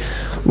 okay,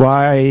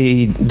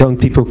 why don't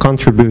people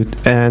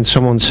contribute? And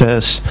someone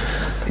says,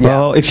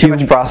 well, if too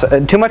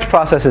much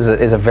process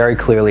is a very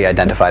clearly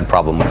identified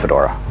problem with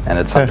Fedora, and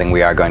it's something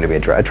we are going to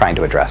be trying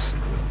to address.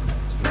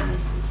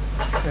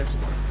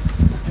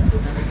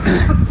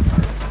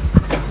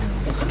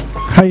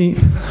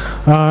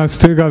 Hi.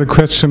 Still got a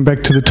question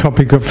back to the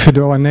topic of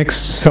Fedoranext.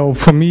 So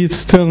for me, it's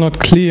still not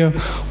clear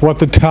what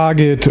the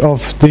target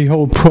of the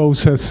whole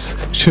process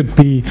should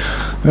be.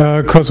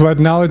 Because right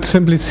now it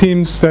simply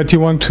seems that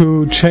you want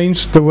to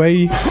change the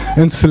way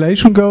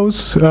installation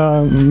goes,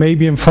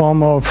 maybe in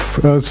form of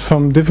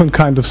some different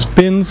kind of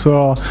spins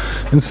or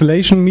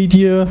installation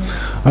media.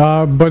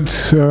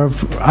 But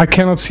I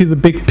cannot see the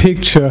big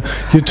picture.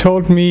 You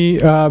told me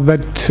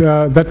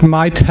that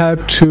might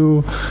help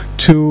to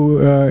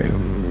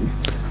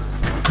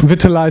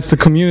vitalize the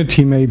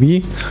community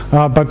maybe,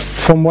 but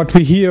from what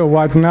we hear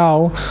right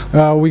now,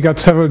 we got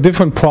several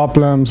different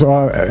problems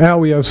or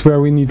areas where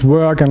we need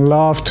work and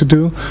love to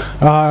do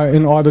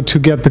in order to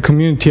get the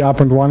community up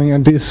and running,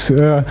 and this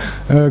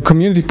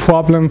community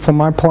problem from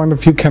my point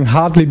of view can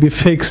hardly be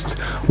fixed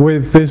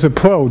with this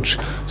approach.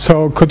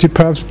 So could you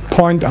perhaps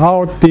point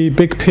out the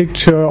big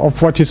picture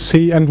of what you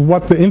see and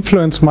what the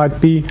influence might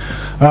be,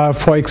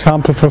 for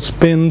example, for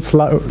spins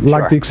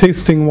like the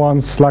existing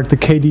ones, like the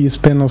KDE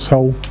spin or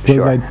so?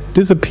 Will they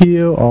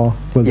disappear, or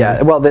will they?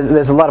 Well,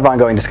 there's a lot of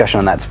ongoing discussion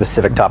on that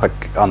specific topic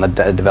on the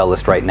devel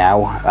list right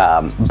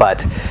now,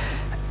 but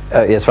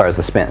as far as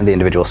the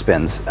individual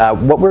spins.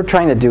 What we're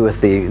trying to do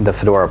with the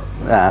Fedora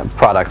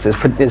products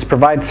is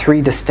provide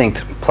three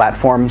distinct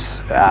platforms.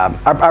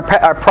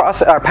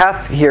 Our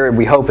path here,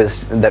 we hope,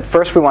 is that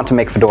first we want to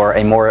make Fedora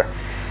a more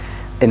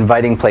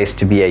inviting place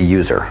to be a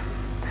user,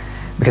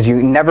 because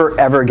you never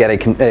ever get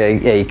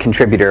a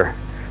contributor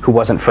who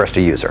wasn't first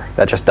a user.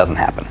 That just doesn't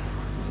happen.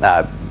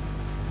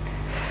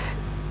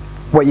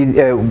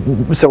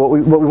 So what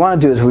we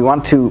want to do is we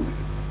want to,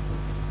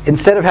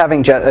 instead of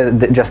having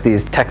just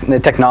these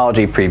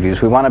technology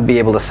previews, we want to be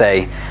able to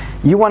say,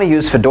 you want to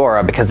use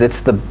Fedora because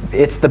it's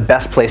the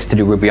best place to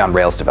do Ruby on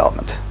Rails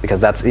development, because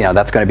that's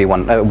going to be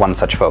one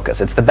such focus.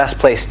 It's the best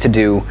place to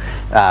do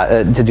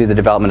the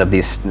development of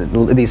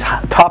these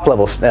top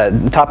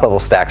level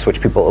stacks, which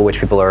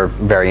people are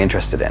very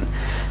interested in.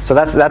 So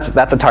that's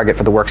a target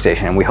for the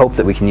workstation, and we hope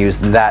that we can use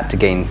that to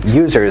gain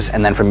users,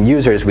 and then from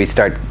users we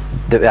start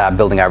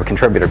building our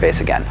contributor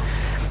base again.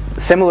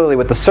 Similarly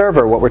with the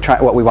server, what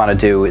we want to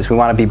do is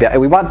one of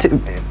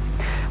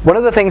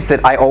the things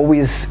that I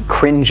always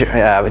cringe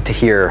to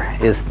hear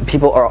is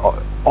people are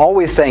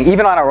always saying,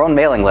 even on our own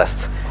mailing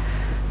lists,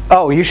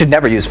 oh, you should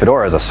never use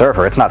Fedora as a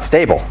server, it's not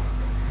stable.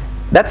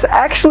 That's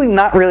actually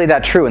not really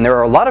that true, and there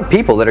are a lot of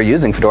people that are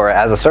using Fedora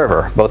as a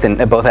server, both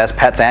as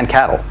pets and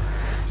cattle.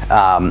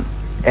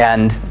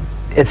 And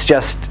it's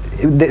just,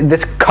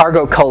 this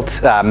cargo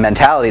cult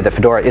mentality that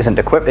Fedora isn't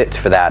equipped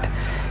for that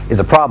is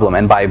a problem,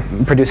 and by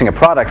producing a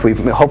product, we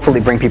hopefully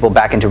bring people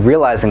back into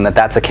realizing that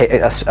that's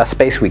a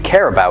space we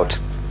care about.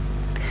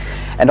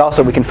 And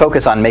also, we can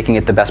focus on making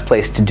it the best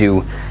place to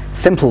do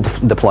simple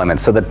deployments,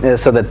 so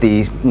that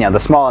the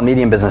small and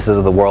medium businesses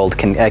of the world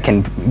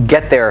can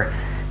get their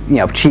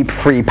cheap,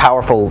 free,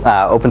 powerful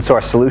open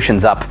source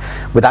solutions up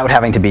without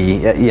having to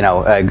be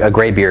a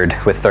graybeard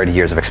with 30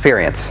 years of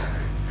experience.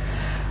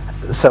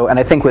 So, and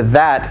I think with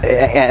that,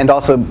 and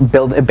also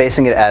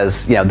basing it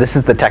as this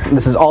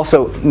is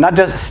also not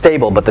just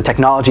stable, but the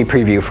technology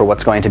preview for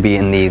what's going to be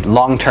in the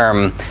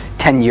long-term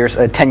 10-year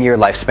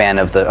lifespan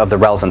of the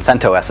RHELs and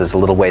CentOSs a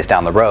little ways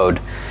down the road.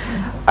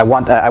 I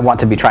want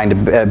to be trying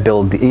to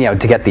build, to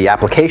get the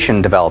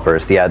application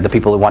developers, the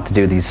people who want to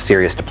do these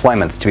serious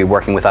deployments, to be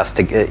working with us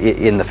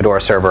in the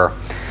Fedora server,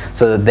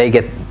 so that they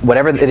get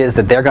whatever it is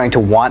that they're going to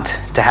want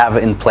to have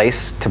in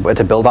place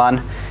to build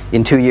on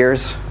in 2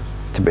 years.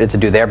 To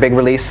do their big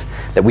release,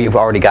 that we've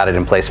already got it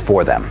in place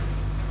for them.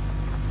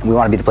 We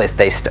want to be the place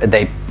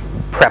they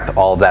prep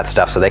all of that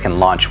stuff so they can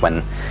launch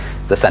when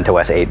the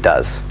CentOS 8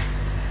 does.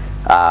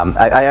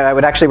 I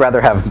would actually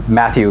rather have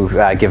Matthew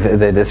give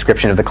the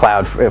description of the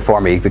cloud for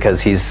me, because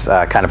he's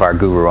kind of our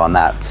guru on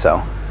that. So,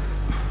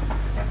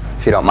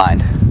 if you don't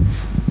mind.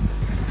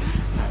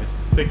 I was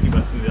thinking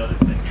about some of the other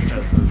things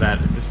of that.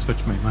 It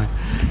switched my mind.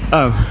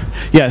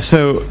 Yeah.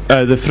 So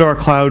the Fedora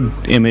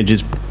Cloud image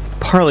is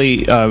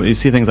partly, you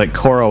see things like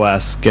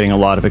CoreOS getting a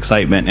lot of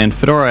excitement, and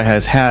Fedora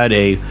has had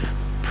a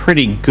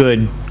pretty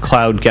good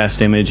cloud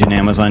guest image in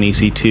Amazon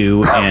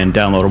EC2 and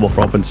downloadable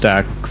for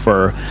OpenStack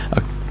for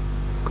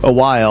a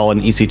while in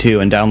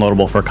EC2 and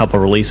downloadable for a couple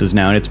of releases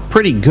now, and it's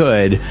pretty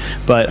good,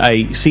 but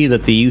I see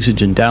that the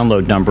usage and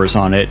download numbers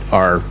on it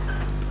are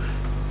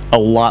a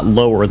lot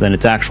lower than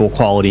its actual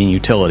quality and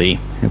utility.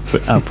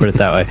 I'll put it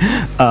that way.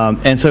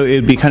 And so it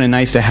would be kind of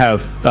nice to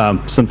have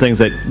some things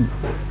that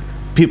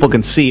people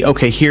can see,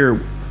 okay, here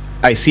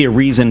I see a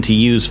reason to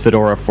use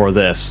Fedora for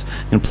this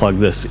and plug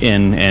this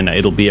in, and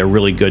it'll be a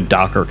really good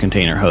Docker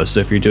container host. So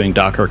if you're doing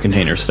Docker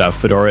container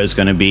stuff, Fedora is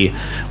going to be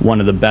one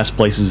of the best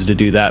places to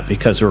do that,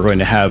 because we're going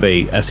to have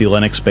a SE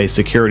Linux-based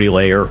security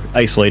layer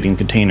isolating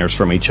containers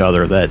from each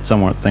other that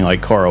something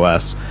like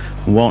CoreOS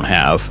won't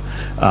have.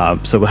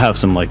 So we'll have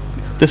some, like,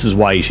 this is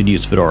why you should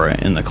use Fedora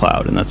in the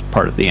cloud, and that's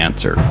part of the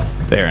answer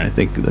there. And I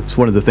think that's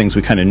one of the things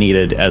we kind of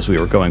needed as we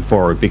were going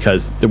forward,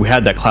 because we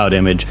had that cloud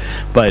image,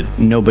 but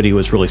nobody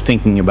was really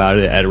thinking about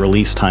it at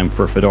release time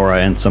for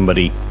Fedora, and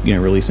somebody,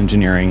 release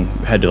engineering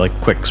had to like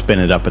quick spin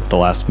it up at the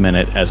last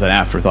minute as an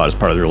afterthought as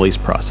part of the release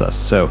process.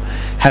 So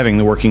having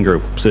the working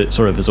group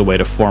sort of is a way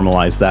to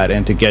formalize that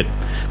and to get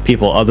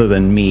people other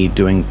than me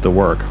doing the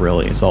work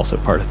really is also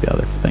part of the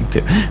other thing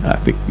too,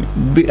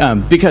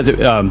 because it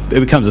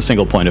becomes a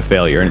single point of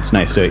failure, and it's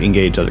nice to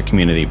engage other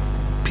community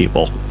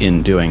people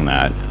in doing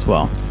that as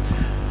well.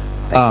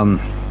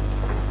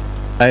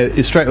 I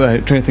was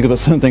trying to think about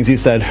some things you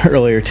said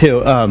earlier too.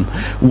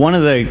 One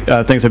of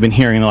the things I've been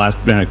hearing in the last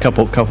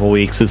couple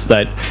weeks is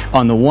that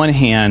on the one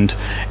hand,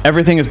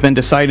 everything has been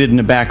decided in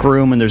a back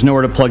room, and there's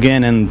nowhere to plug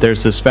in, and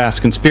there's this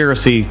vast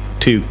conspiracy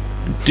to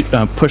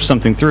push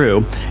something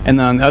through. And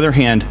then on the other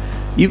hand,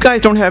 you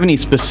guys don't have any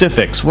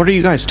specifics. What are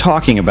you guys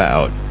talking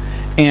about?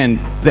 And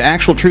the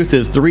actual truth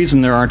is, the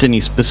reason there aren't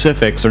any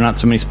specifics, or not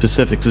so many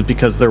specifics, is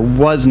because there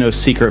was no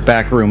secret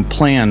backroom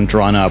plan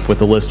drawn up with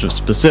a list of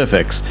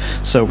specifics.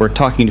 So we're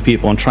talking to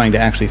people and trying to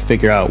actually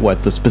figure out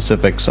what the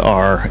specifics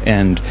are.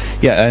 And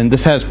yeah, and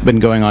this has been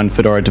going on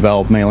Fedora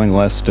Develop mailing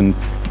list and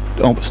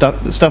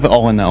stuff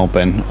all in the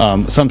open.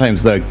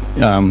 Sometimes the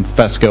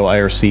FESCO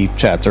IRC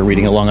chats are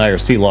reading along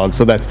IRC logs,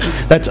 so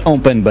that's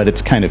open, but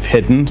it's kind of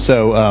hidden.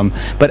 So,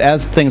 but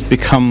as things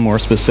become more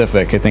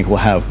specific, I think we'll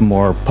have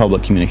more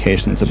public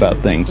communications about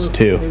things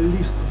too. A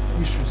list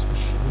of issues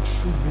which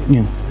should be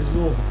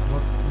resolved,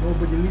 but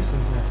nobody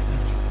listens to us.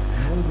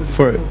 Nobody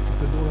listens to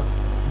Fedora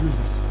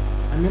users.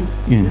 I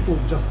mean, people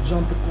just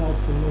jump out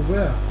from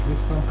nowhere with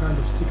some kind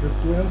of secret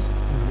plans,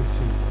 as we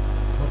see.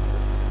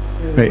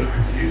 Right.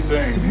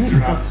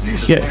 Significant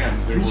issues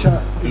which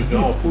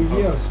exist for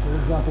years. For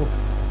example,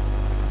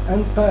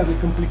 entirely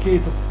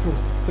complicated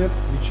first step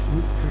which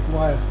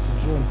required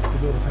to join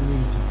Fedora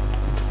community.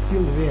 It's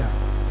still there.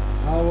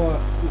 Our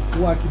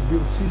flaky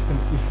build system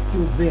is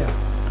still there.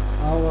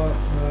 Our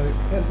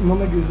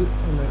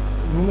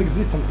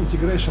non-existent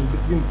integration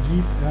between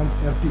Git and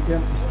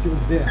RPM is still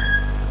there.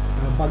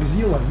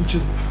 Bugzilla,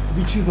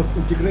 which is not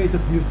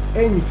integrated with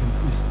anything,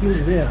 is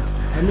still there.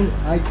 I mean,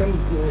 I can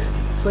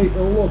say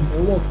a lot,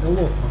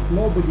 but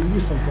nobody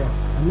listens to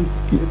us. I mean,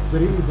 it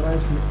really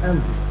drives me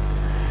angry,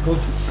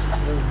 because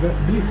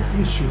these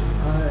issues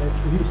are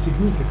really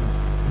significant.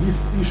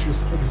 These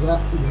issues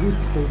exist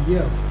for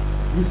years.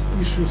 These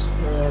issues,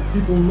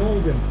 people know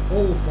them,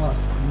 all of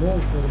us know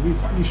for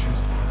these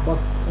issues, but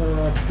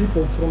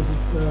people from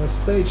the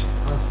stage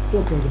are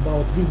talking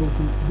about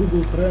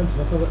Google Trends,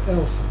 whatever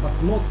else, but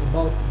not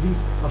about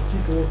these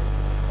particular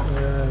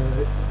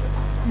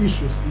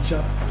issues which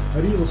are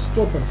real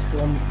stoppers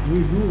from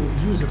new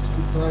users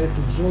who try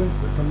to join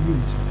the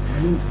community. I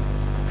mean,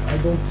 I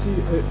don't see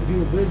a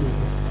real value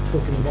of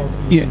talking about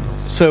anything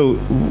else. So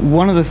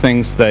one of the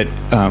things that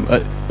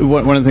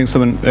one of the things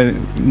someone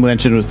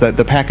mentioned was that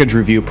the package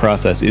review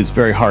process is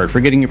very hard for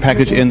getting your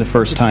package in the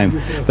first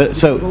time. But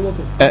so,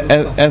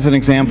 as an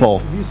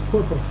example, this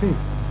proper thing,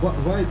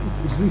 why it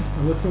exists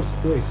in the first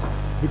place?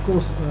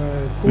 Because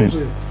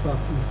Koji stuff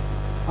is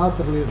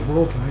utterly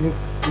broken. I mean,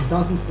 it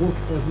doesn't work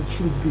as it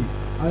should be.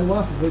 I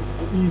love that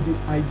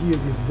idea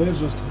with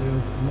badges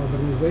and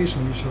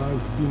modernization, which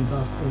I've been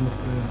does almost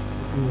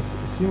in a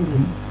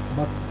single,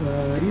 but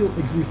real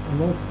exists are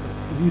not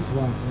these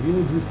ones. Real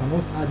exists are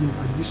not adding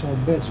additional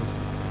badges.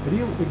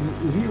 Real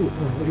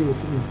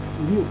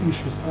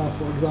issues are,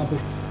 for example,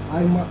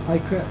 I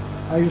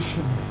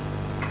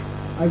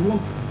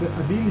want the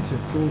ability to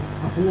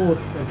upload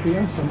a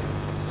PM,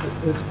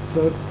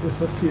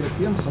 SRC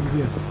PM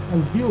somewhere,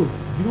 and build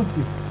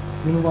it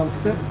in one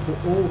step for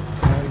all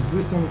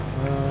existing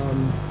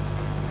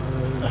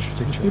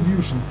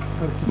distributions,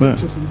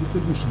 architectures and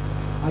distribution.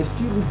 I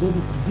still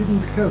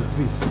didn't have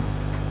this.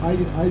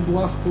 I'd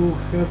love to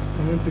have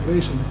an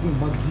integration between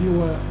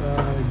Bugzilla,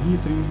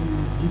 Git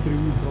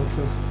review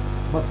process,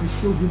 but we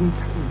still didn't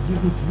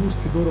use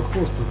Fedora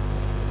hosted.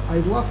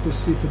 I'd love to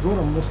see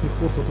Fedora mostly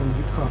hosted on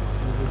GitHub.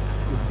 It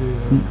could be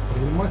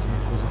problematic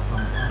because of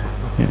some.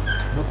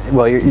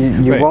 Well,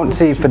 you won't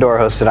see Fedora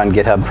hosted on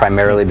GitHub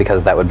primarily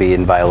because that would be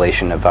in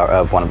violation of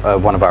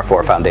one of our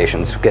 4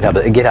 foundations.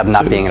 GitHub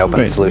not being an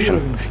open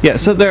solution. Yeah,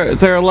 so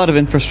there are a lot of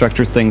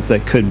infrastructure things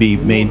that could be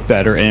made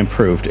better and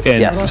improved.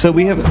 And so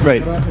we have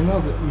There are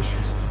another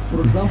issues.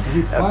 For example,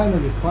 we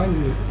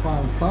finally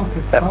found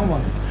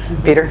someone who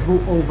Peter? went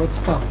through all that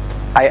stuff.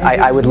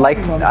 I would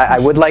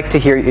like to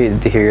hear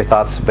your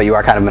thoughts, but you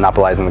are kind of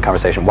monopolizing the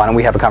conversation. Why don't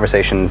we have a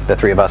conversation, the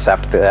three of us,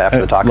 after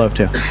the talk? I'd love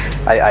to.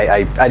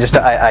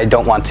 I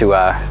don't want to.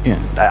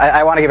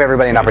 I want to give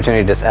everybody an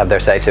opportunity to have their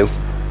say too.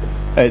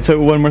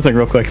 So one more thing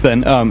real quick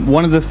then.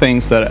 One of the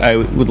things that I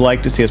would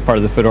like to see as part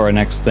of the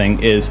Fedoranext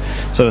thing is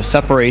sort of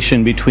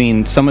separation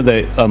between some of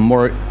the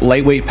more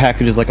lightweight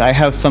packages. Like I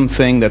have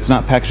something that's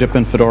not packaged up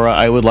in Fedora.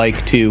 I would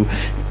like to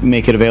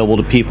make it available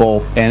to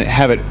people and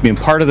have it be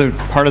part of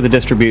the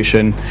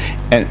distribution.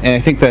 And I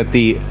think that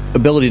the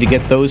ability to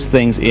get those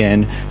things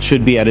in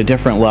should be at a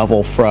different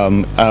level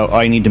from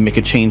I need to make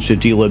a change to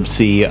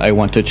glibc, I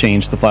want to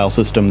change the file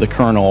system, the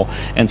kernel,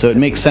 and so it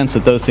makes sense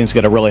that those things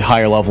get a really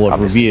higher level of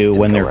review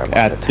when they're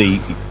at the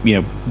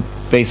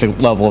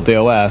basic level of the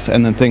OS,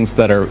 and then things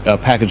that are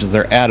packages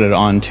that are added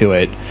onto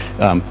it,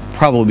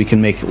 probably we can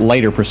make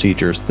lighter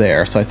procedures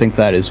there. So I think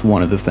that is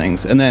one of the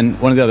things. And then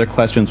one of the other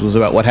questions was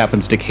about what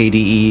happens to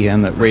KDE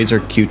and the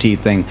Razor Qt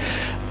thing.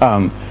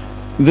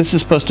 This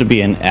is supposed to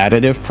be an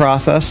additive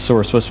process, so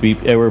we're supposed to be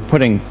we're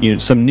putting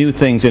some new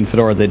things in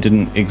Fedora that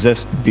didn't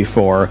exist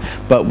before,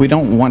 but we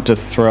don't want to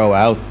throw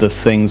out the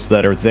things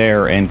that are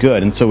there and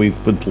good, and so we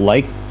would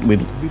like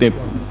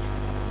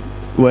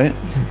what?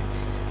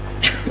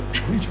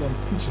 Which one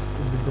features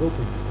could be dropped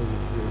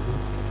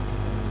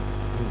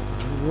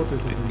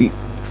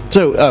because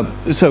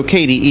So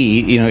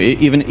KDE,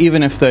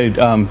 even if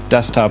the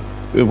desktop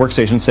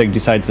workstation SIG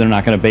decides they're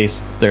not going to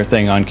base their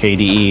thing on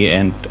KDE,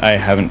 and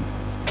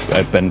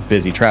I've been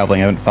busy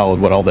traveling, I haven't followed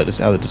what how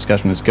the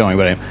discussion is going,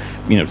 but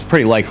it's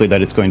pretty likely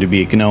that it's going to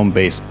be a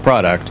GNOME-based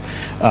product,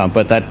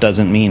 but that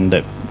doesn't mean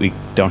that we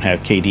don't have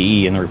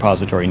KDE in the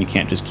repository, and you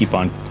can't just keep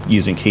on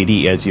using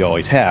KDE as you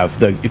always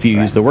have. If you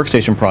use the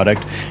workstation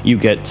product, you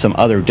get some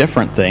other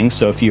different things.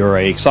 So if you're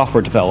a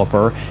software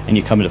developer and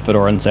you come into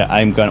Fedora and say,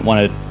 I'm going to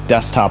want a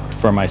desktop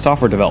for my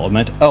software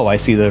development, oh, I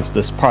see there's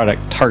this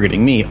product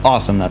targeting me,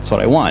 awesome, that's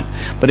what I want.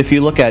 But if you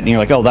look at it and you're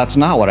like, oh, that's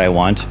not what I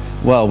want,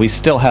 well, we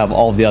still have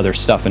all of the other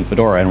stuff in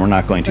Fedora, and we're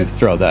not going to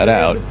throw that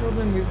out. The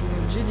problem with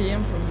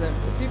GDM, for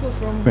example, people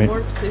from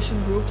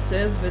workstation group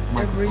says that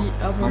every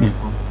other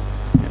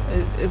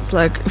it's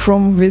like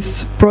from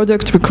this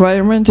product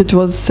requirement it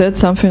was said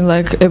something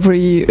like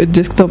every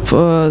desktop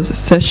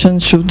session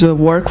should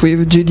work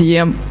with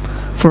GDM,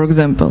 for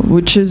example,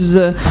 which is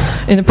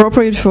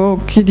inappropriate for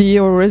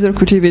KDE or Razor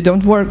Qt. They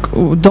don't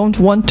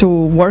want to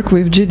work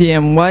with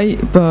GDM. Why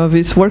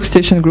this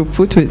workstation group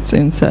put it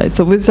inside?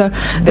 So there's a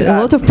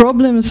lot of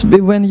problems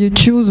when you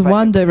choose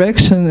one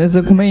direction as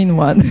a main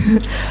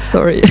one.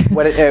 Sorry.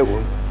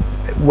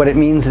 What it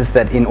means is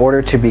that in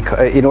order to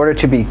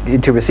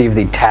receive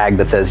the tag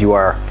that says you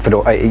are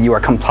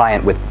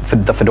compliant with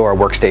the Fedora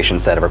workstation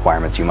set of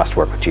requirements, you must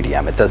work with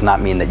GDM. It does not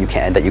mean that you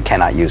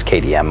cannot use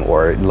KDM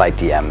or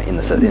LightDM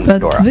in Fedora.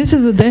 But this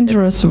is a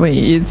dangerous way.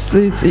 You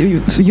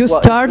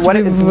start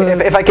with.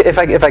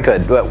 If I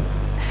could.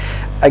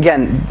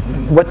 Again,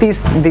 what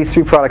these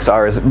three products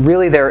are is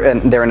really they're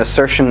an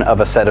assertion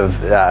of a set of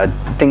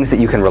things that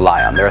you can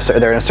rely on.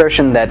 They're an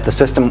assertion that the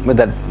system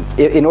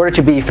in order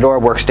to be Fedora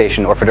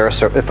Workstation or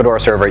Fedora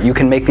Server, you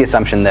can make the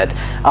assumption that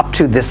up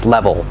to this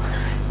level,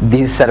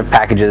 these set of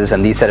packages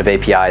and these set of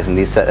APIs and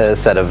these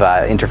set of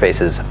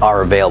interfaces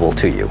are available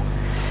to you.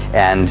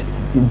 And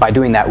by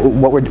doing that,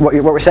 what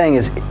we're saying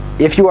is,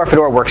 if you are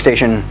Fedora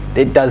Workstation,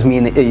 it does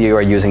mean that you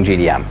are using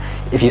GDM.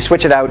 If you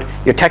switch it out,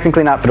 you're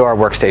technically not Fedora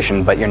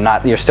Workstation, but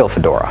you're still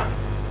Fedora.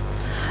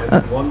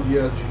 1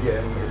 year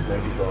GDM is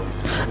maybe gone.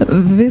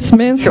 This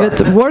means that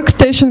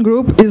workstation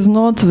group is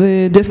not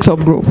the desktop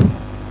group.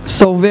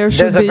 So there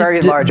should be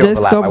a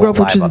desktop group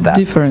which is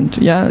different.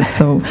 Yeah.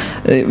 So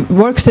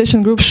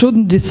workstation group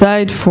shouldn't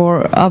decide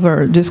for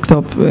other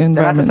desktop environments.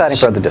 They're not deciding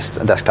for other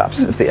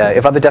desktops.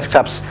 If other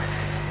desktops.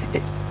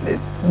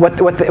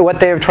 What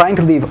they're trying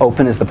to leave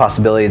open is the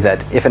possibility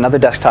that if another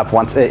desktop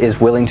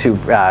is willing to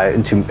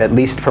at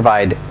least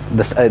provide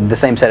the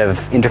same set of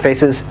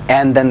interfaces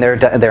and then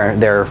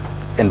their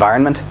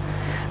environment,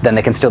 then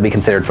they can still be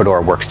considered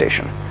Fedora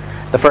Workstation.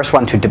 The first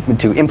one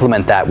to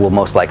implement that will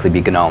most likely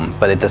be GNOME,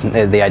 but it doesn't.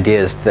 The idea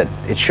is that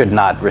it should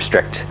not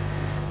restrict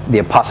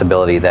the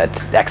possibility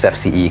that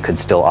XFCE could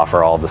still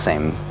offer all the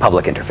same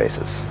public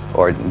interfaces,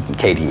 or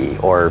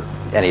KDE, or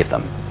any of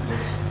them.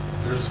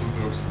 There's some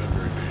folks that have been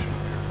very patient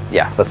here.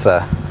 Yeah, let's.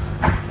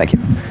 Thank you.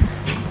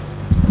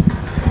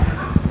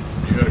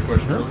 You had a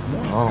question?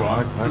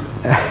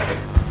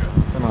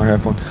 I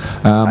have one.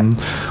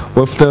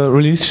 With the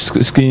release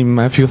scheme,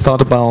 have you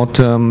thought about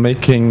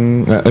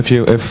making,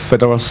 if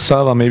Fedora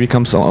Server maybe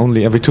comes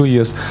only every 2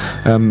 years,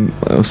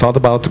 thought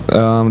about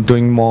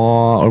doing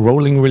more a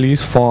rolling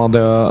release for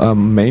the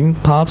main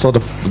parts or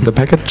the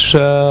package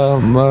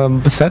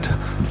set?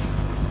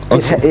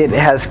 It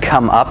has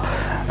come up.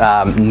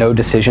 No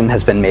decision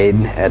has been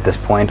made at this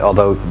point,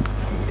 although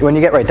when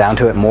you get right down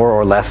to it, more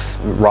or less,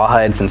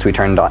 Rawhide, since we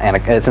turned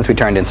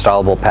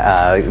installable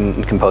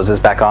composes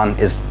back on,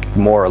 is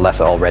more or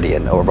less already a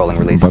rolling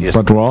release.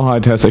 But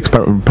Rawhide has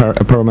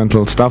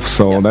experimental stuff,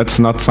 so that's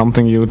not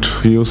something you'd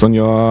use on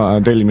your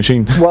daily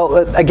machine. Well,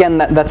 again,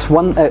 that's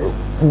one.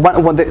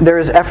 There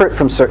is effort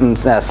from certain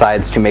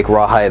sides to make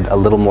Rawhide a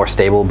little more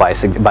stable by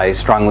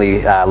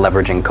strongly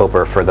leveraging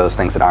Copr for those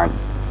things that aren't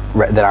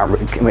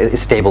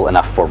stable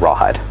enough for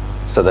Rawhide,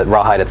 so that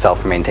Rawhide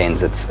itself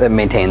maintains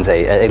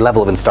a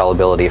level of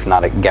installability, if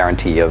not a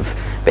guarantee of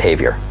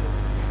behavior.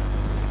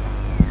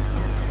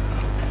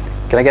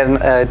 Can I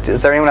get?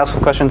 Is there anyone else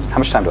with questions? How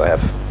much time do I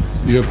have?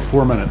 You have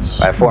 4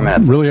 minutes. I have 4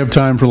 minutes. Really have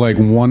time for like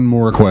one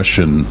more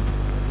question.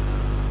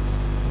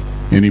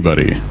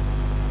 Anybody?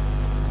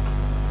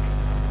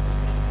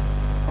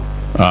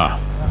 Ah.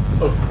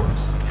 Of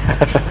course.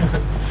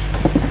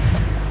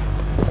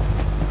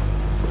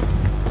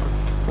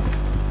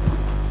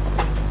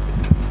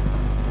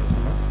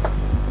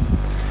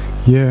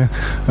 Yeah.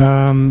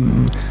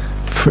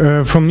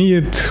 For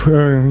me,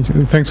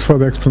 thanks for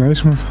the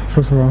explanation,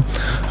 first of all.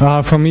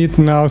 For me, it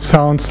now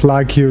sounds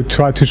like you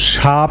try to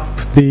sharp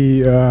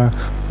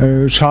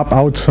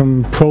out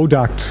some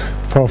products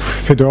for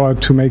Fedora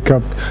to make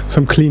up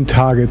some clean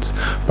targets.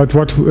 But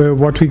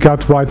what we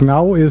got right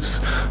now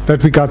is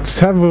that we got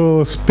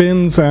several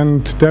spins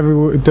and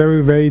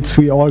derivates.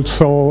 We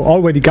also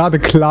already got a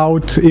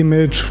cloud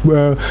image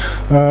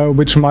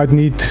which might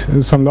need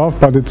some love,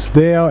 but it's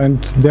there,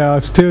 and there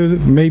are still,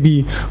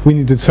 maybe we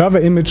need a server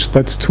image,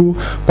 that's true,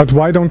 but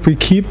why don't we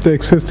keep the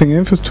existing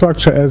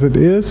infrastructure as it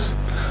is?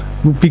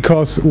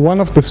 Because one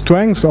of the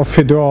strengths of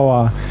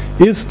Fedora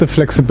is the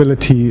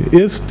flexibility,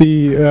 is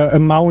the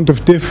amount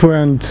of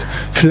different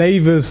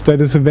flavors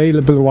that is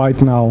available right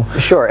now.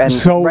 Sure, and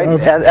so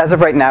as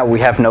of right now,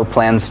 we have no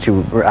plans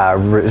to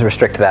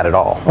restrict that at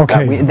all.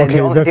 Okay.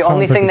 The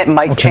only thing that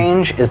might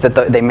change is that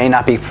they may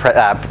not be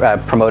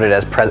promoted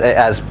as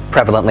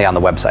prevalently on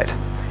the website.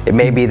 It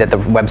may be that the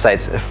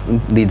website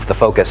leads the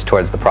focus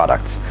towards the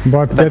products.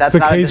 But that's the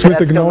case with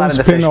the GNOME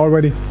spin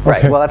already?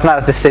 Right, well, that's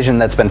not a decision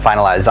that's been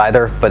finalized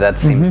either, but that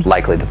seems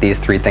likely that these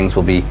 3 things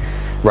will be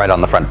right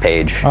on the front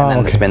page, and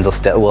then the spins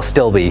will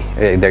still be,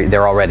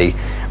 they're already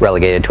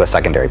relegated to a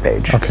secondary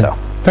page. Okay. So.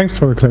 Thanks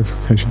for the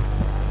clarification.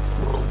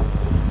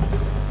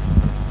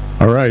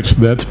 All right,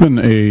 that's been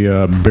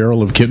a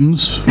barrel of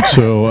kittens.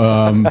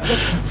 So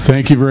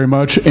thank you very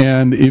much.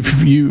 And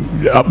if you,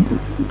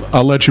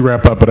 I'll let you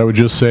wrap up, but I would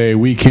just say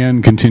we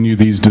can continue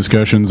these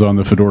discussions on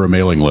the Fedora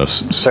mailing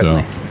list.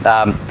 Certainly.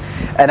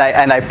 And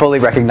I fully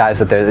recognize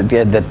that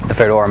the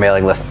Fedora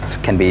mailing lists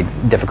can be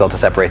difficult to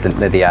separate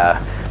the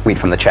wheat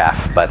from the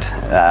chaff, but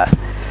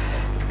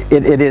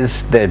it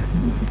is the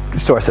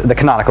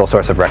canonical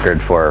source of record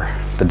for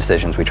the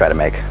decisions we try to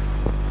make.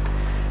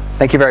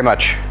 Thank you very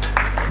much.